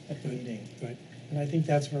said at the meeting. Right. And I think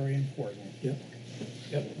that's very important. Yep.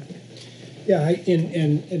 Yep. Yeah,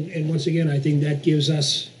 and once again, I think that gives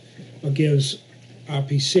us, or gives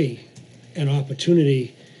RPC an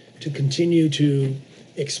opportunity to continue to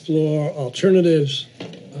explore alternatives,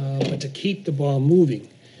 but to keep the ball moving.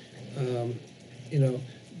 You know,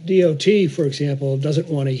 DOT, for example, doesn't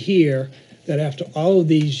want to hear that after all of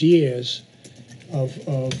these years of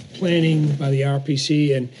planning by the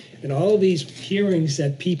RPC and all of these hearings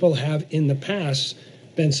that people have in the past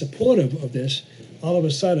been supportive of this, all of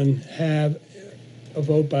a sudden have a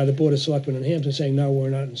vote by the Board of Selectmen in Hampton saying, no, we're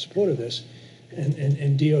not in support of this.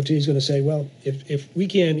 And DOT is going to say, well, if we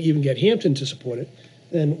can't even get Hampton to support it,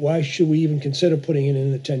 then why should we even consider putting it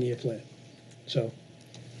in the 10-year plan? So,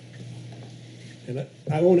 and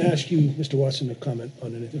I won't ask you, Mr. Watson, to comment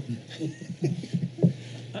on anything.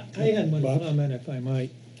 I had one Bob? comment, if I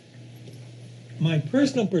might. My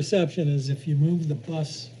personal perception is if you move the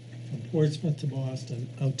bus from Portsmouth to Boston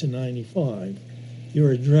out to 95,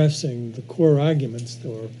 you're addressing the core arguments that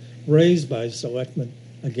were raised by selectmen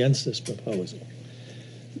against this proposal.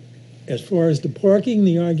 As far as the parking,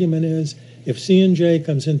 the argument is if C&J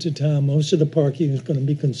comes into town, most of the parking is going to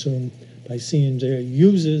be consumed by C&J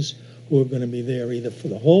users who are going to be there either for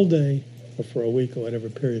the whole day or for a week or whatever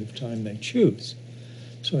period of time they choose.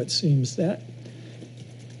 So it seems that,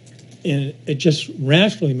 and it just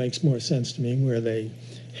rationally makes more sense to me where they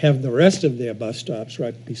have the rest of their bus stops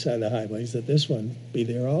right beside the highways, that this one be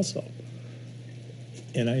there also.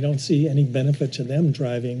 And I don't see any benefit to them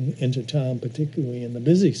driving into town, particularly in the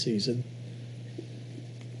busy season,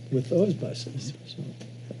 with those buses. So.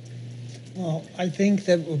 Well, I think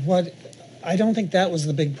that I don't think that was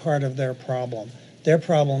the big part of their problem. Their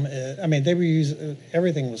problem is, I mean, they were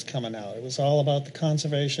everything was coming out. It was all about the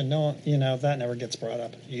conservation. No, that never gets brought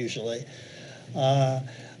up usually.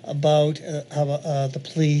 About the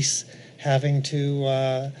police having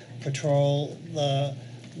to patrol the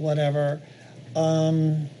whatever.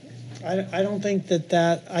 I don't think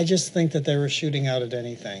that. I just think that they were shooting out at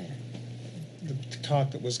anything. The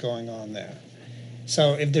talk that was going on there.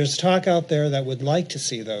 So if there's talk out there that would like to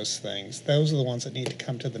see those things, those are the ones that need to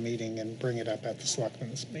come to the meeting and bring it up at the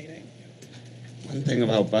selectmen's meeting. One thing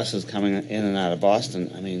about buses coming in and out of Boston,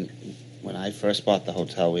 I mean, when I first bought the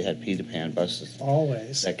hotel, we had Peter Pan buses.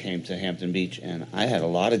 Always. That came to Hampton Beach, and I had a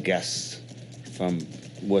lot of guests from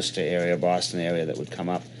Worcester area, Boston area that would come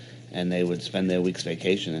up, and they would spend their week's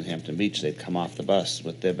vacation in Hampton Beach. They'd come off the bus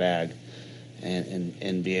with their bag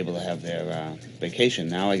and be able to have their vacation.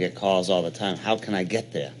 Now I get calls all the time. How can I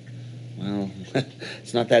get there? Well,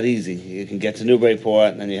 it's not that easy. You can get to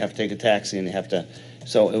Newburyport, and then you have to take a taxi, and you have to.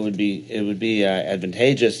 So it would be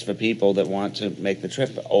advantageous for people that want to make the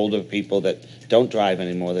trip. Older people that don't drive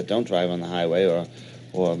anymore, that don't drive on the highway,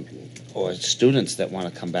 or students that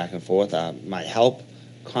want to come back and forth. My help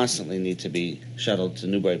constantly need to be shuttled to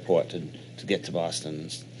Newburyport to get to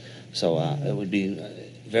Boston. So it would be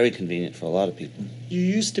very convenient for a lot of people. You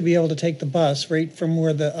used to be able to take the bus right from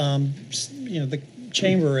where the the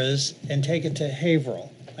chamber is and take it to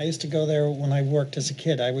Haverhill. I used to go there when I worked as a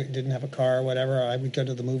kid. I didn't have a car or whatever. I would go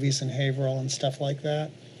to the movies in Haverhill and stuff like that.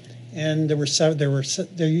 And there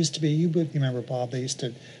used to be, you remember, Bob, they used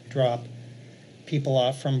to drop people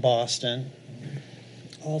off from Boston.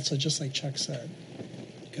 Also, just like Chuck said.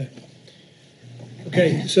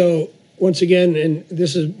 Okay, so once again, and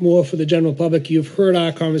this is more for the general public, you've heard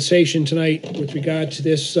our conversation tonight with regard to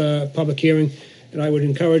this public hearing, and I would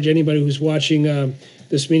encourage anybody who's watching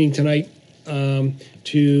this meeting tonight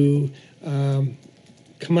to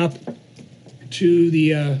come up to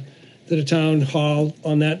the town hall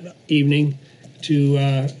on that evening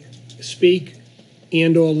to speak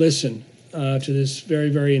and or listen to this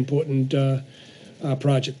very, very important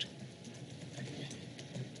project.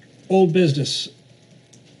 Old business.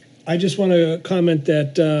 I just want to comment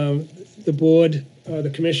that the board,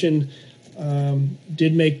 the commission,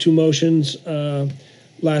 did make two motions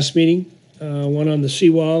last meeting, one on the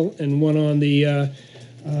seawall and one on the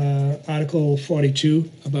Article 42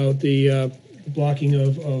 about the blocking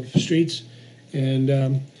of streets. And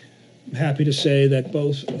I'm happy to say that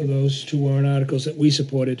both of those two warrant articles that we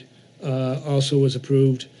supported also was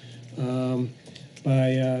approved by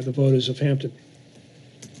the voters of Hampton.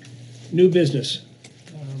 New business.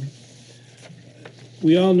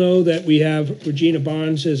 We all know that we have Regina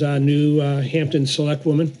Barnes as our new Hampton Select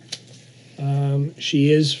Woman.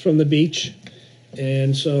 She is from the beach,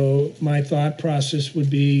 and so my thought process would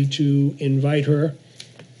be to invite her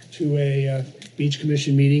to a beach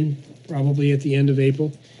commission meeting, probably at the end of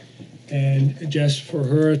April, and just for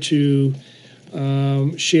her to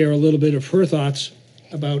share a little bit of her thoughts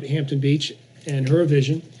about Hampton Beach and her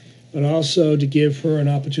vision, but also to give her an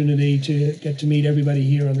opportunity to get to meet everybody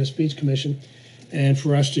here on this beach commission, and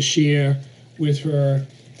for us to share with her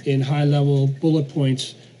in high-level bullet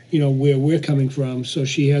points, where we're coming from, so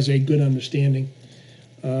she has a good understanding,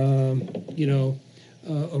 of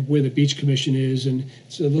where the beach commission is, and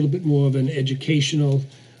it's a little bit more of an educational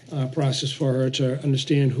process for her to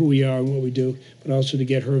understand who we are and what we do, but also to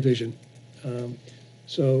get her vision.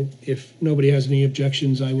 So if nobody has any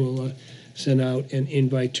objections, I will send out an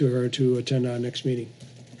invite to her to attend our next meeting.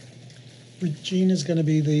 Regina's going to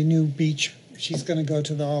be the new beach. She's going to go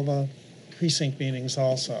to all the precinct meetings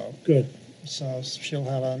also. Good. So she'll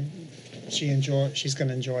have she's going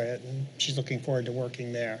to enjoy it, and she's looking forward to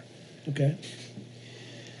working there. Okay.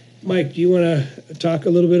 Mike, do you want to talk a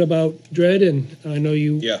little bit about DRED? And I know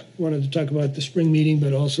you Yeah. wanted to talk about the spring meeting,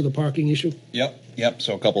 but also the parking issue. Yep.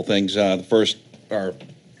 So a couple things. The first,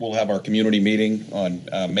 we'll have our community meeting on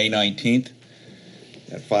May 19th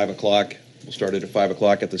at 5 o'clock. We'll start it at 5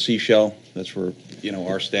 o'clock at the Seashell. That's where,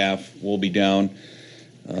 our staff will be down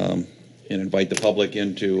and invite the public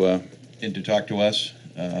in to talk to us,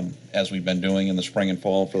 as we've been doing in the spring and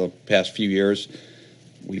fall for the past few years.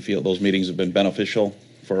 We feel those meetings have been beneficial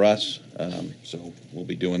for us, so we'll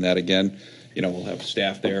be doing that again. We'll have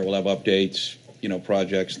staff there, we'll have updates,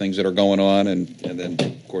 projects, things that are going on, and then,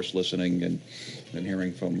 of course, listening and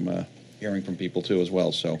hearing from people too as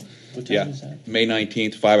well. So, What time is that? May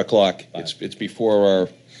 19th, 5 o'clock. It's before our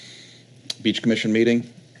beach commission meeting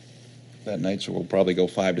that night, so we'll probably go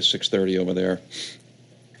 5 to 6:30 over there.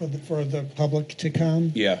 For the public to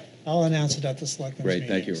come? Yeah, I'll announce it at the selectmen's great,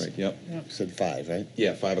 thank you, meetings. right, yep. Said 5, right?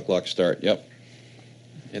 Yeah, 5 o'clock start, yep,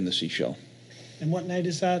 in the Seashell. And what night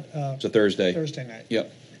is that? It's a Thursday. Thursday night.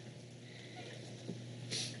 Yep.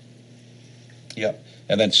 Yep.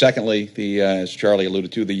 And then secondly, as Charlie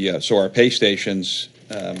alluded to, so our pay stations,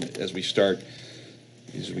 as we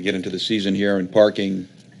get into the season here in parking,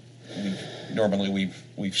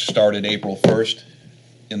 we've started April 1st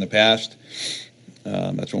in the past.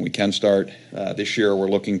 That's when we can start. This year, we're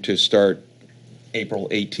looking to start April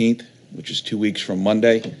 18th, which is 2 weeks from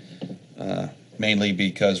Monday, mainly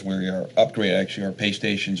because we are actually our pay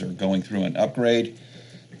stations are going through an upgrade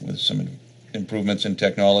with some improvements in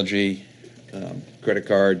technology, credit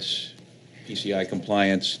cards, PCI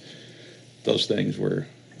compliance, those things. We're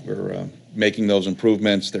making those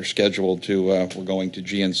improvements. They're scheduled to, we're going to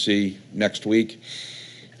GNC next week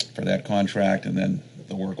for that contract, and then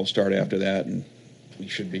the work will start after that, and we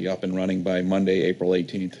should be up and running by Monday, April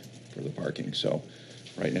 18th for the parking. So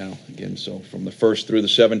right now, again, so from the 1st through the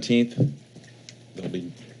 17th, there'll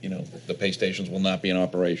be, the pay stations will not be in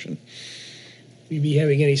operation. Will you be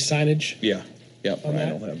having any signage? Yeah, yep, On I that?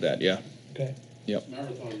 don't have that, yeah, Okay, yep.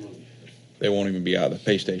 They won't even be out, the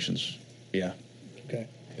pay stations, yeah, okay.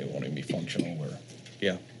 they won't even be functional, or,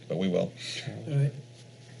 yeah, but we will. All right.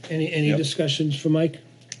 Any Yep. discussions for Mike?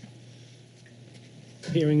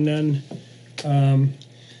 Hearing none.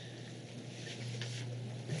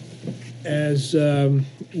 As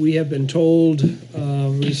we have been told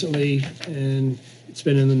recently, and it's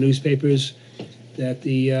been in the newspapers, that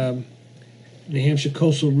the New Hampshire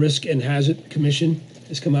Coastal Risk and Hazard Commission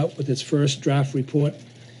has come out with its first draft report,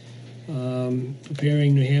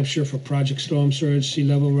 preparing New Hampshire for Project Storm Surge, sea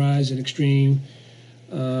level rise, and extreme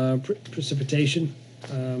precipitation.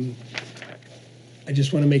 I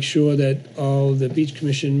just want to make sure that all the Beach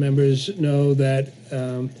Commission members know that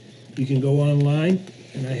you can go online,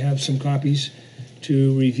 and I have some copies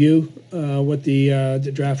to review what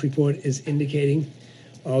the draft report is indicating.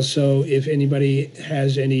 Also, if anybody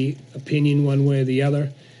has any opinion one way or the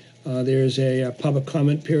other, there's a public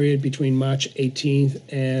comment period between March 18th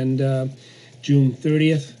and June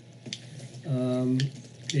 30th.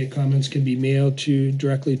 Their comments can be mailed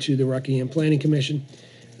directly to the Rockingham Planning Commission.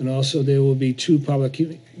 And also, there will be 2 public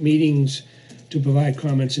meetings to provide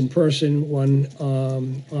comments in person, one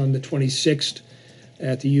on the 26th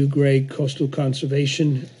at the U. Gray Coastal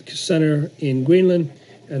Conservation Center in Greenland,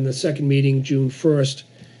 and the second meeting, June 1st,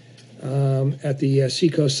 at the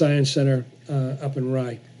Seacoast Science Center up in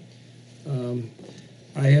Rye.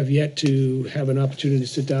 I have yet to have an opportunity to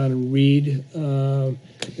sit down and read the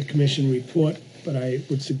commission report, but I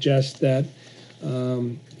would suggest that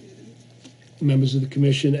members of the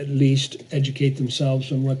commission at least educate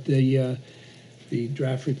themselves on what the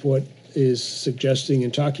draft report is suggesting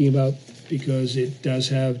and talking about, because it does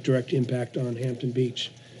have direct impact on Hampton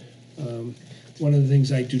Beach. One of the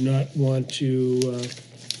things I do not want to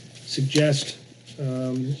suggest,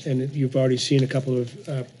 and you've already seen a couple of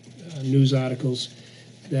news articles,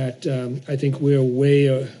 that I think we're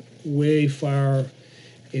way far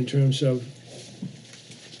in terms of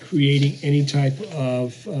creating any type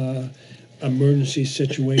of emergency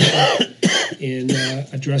situation in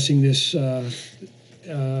addressing this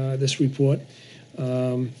this report.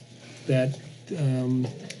 That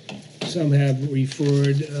some have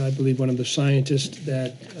referred, I believe one of the scientists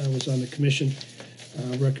that was on the commission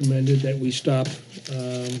recommended that we stop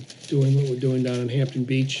doing what we're doing down in Hampton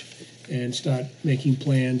Beach and start making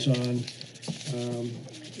plans on,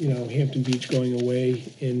 Hampton Beach going away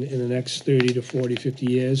in the next 30 to 40, 50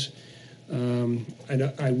 years.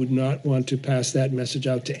 I would not want to pass that message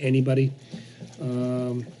out to anybody.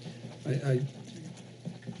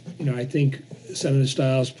 I think Senator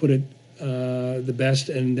Stiles put it the best,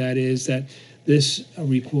 and that is that this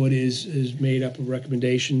report is made up of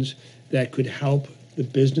recommendations that could help the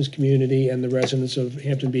business community and the residents of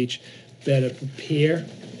Hampton Beach better prepare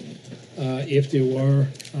if there were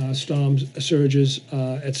storms, surges,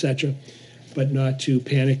 etc., but not to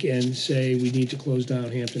panic and say we need to close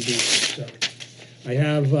down Hampton Beach. So I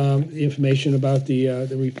have the information about the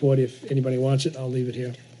report. If anybody wants it, I'll leave it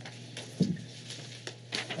here.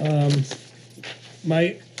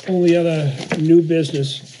 My only other new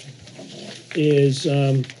business is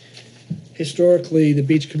historically the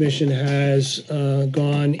Beach Commission has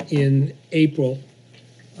gone in April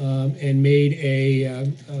and made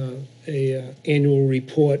a annual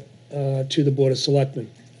report to the Board of Selectmen.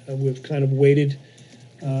 We've kind of waited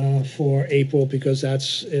for April because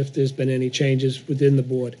that's if there's been any changes within the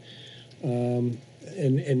board.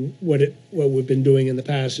 And what we've been doing in the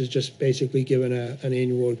past is just basically giving an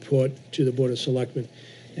annual report to the Board of Selectmen,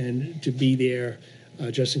 and to be there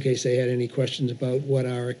just in case they had any questions about what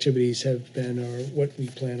our activities have been or what we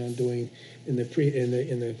plan on doing in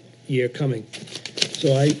the year coming.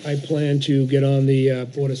 So I plan to get on the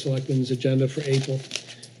Board of Selectmen's agenda for April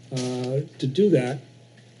to do that.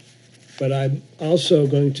 But I'm also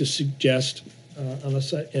going to suggest,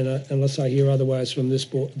 unless I hear otherwise from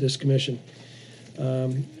this commission,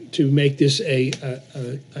 to make this a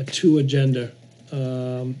two-agenda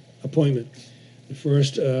appointment. The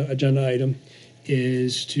first agenda item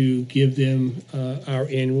is to give them our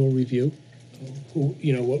annual review,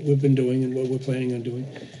 what we've been doing and what we're planning on doing,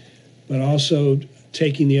 but also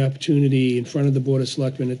taking the opportunity in front of the Board of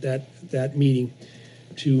Selectmen at that meeting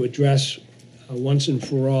to address once and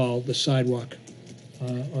for all the sidewalk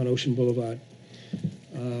on Ocean Boulevard.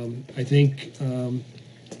 I think,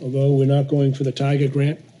 although we're not going for the Tiger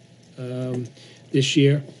grant this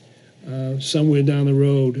year, somewhere down the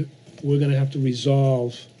road, we're going to have to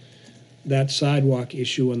resolve that sidewalk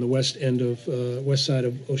issue on the west side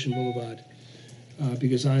of Ocean Boulevard,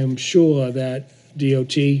 because I am sure that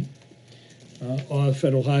DOT or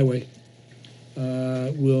Federal Highway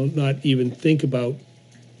will not even think about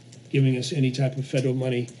giving us any type of federal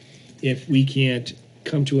money if we can't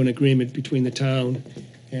come to an agreement between the town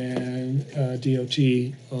and DOT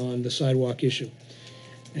on the sidewalk issue.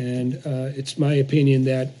 And it's my opinion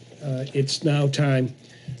that it's now time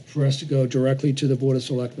for us to go directly to the Board of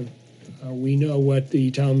Selectmen. We know what the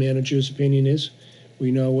town manager's opinion is.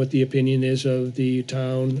 We know what the opinion is of the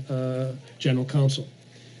town general counsel.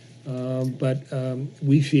 But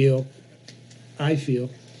I feel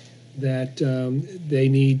that they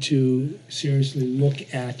need to seriously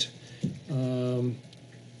look at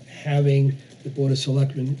having the Board of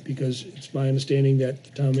Selectmen, because it's my understanding that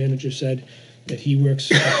the town manager said that he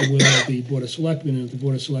works at the will of the Board of Selectmen, and if the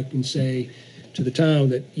Board of Selectmen say to the town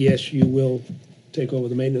that, yes, you will take over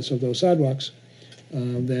the maintenance of those sidewalks,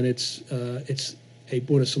 then it's a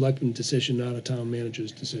Board of Selectmen decision, not a town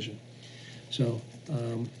manager's decision. So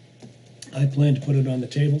I plan to put it on the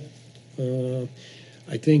table.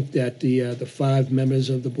 I think that the 5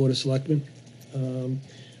 members of the Board of Selectmen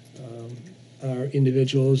are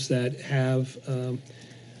individuals that have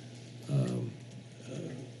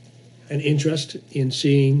an interest in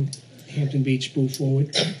seeing Hampton Beach move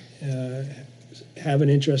forward, have an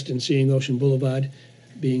interest in seeing Ocean Boulevard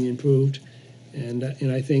being improved, and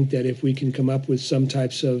I think that if we can come up with some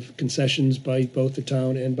types of concessions by both the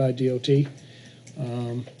town and by DOT,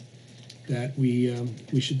 that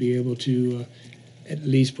we should be able to at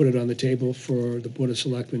least put it on the table for the Board of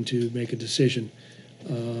Selectmen to make a decision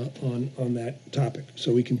on that topic,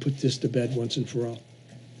 so we can put this to bed once and for all.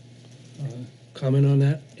 Comment on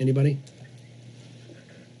that? Anybody?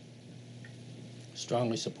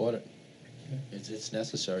 strongly support it. It's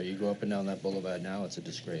necessary. You go up and down that boulevard now, it's a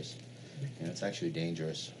disgrace. And it's actually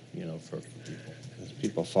dangerous, you know, for people. There's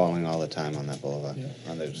people falling all the time on that boulevard,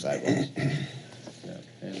 on those sidewalks. Yeah.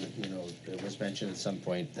 And, you know, it was mentioned at some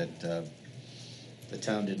point that the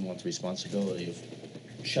town didn't want the responsibility of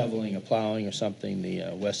shoveling or plowing or something the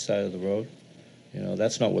west side of the road. You know,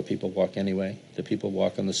 that's not where people walk anyway. The people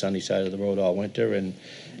walk on the sunny side of the road all winter,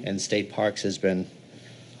 and State Parks has been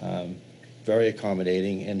very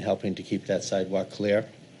accommodating in helping to keep that sidewalk clear.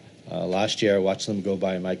 Last year, I watched them go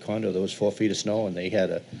by my condo. There was 4 feet of snow, and they had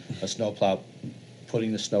a snowplow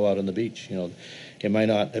putting the snow out on the beach. You know, it might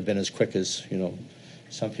not have been as quick as, you know,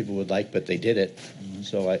 some people would like, but they did it.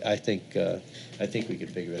 So I think we could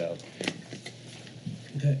figure it out.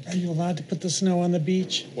 Are you allowed to put the snow on the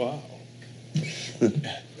beach? Wow.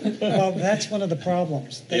 Well, that's one of the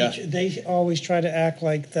problems. They always try to act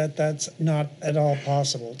like that's not at all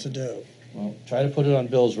possible to do. Well, try to put it on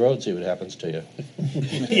Bill's Road, see what happens to you.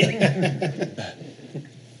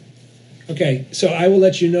 Okay, so I will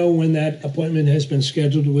let you know when that appointment has been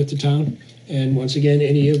scheduled with the town. And once again,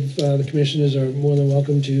 any of the commissioners are more than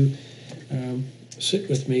welcome to sit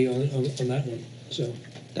with me on that one, so.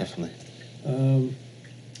 Definitely.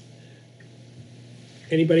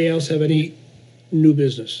 Anybody else have any new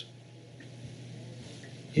business?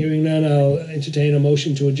 Hearing none, I'll entertain a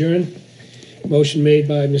motion to adjourn. Motion made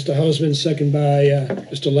by Mr. Hausman, second by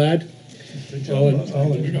Mr. Ladd. All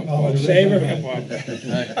in favor?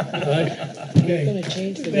 Aye. Okay, Gonna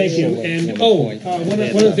change the thank you. video. And,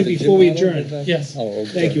 one other thing before we adjourn. Yes. Oh,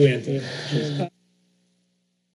 okay. Thank you, Anthony.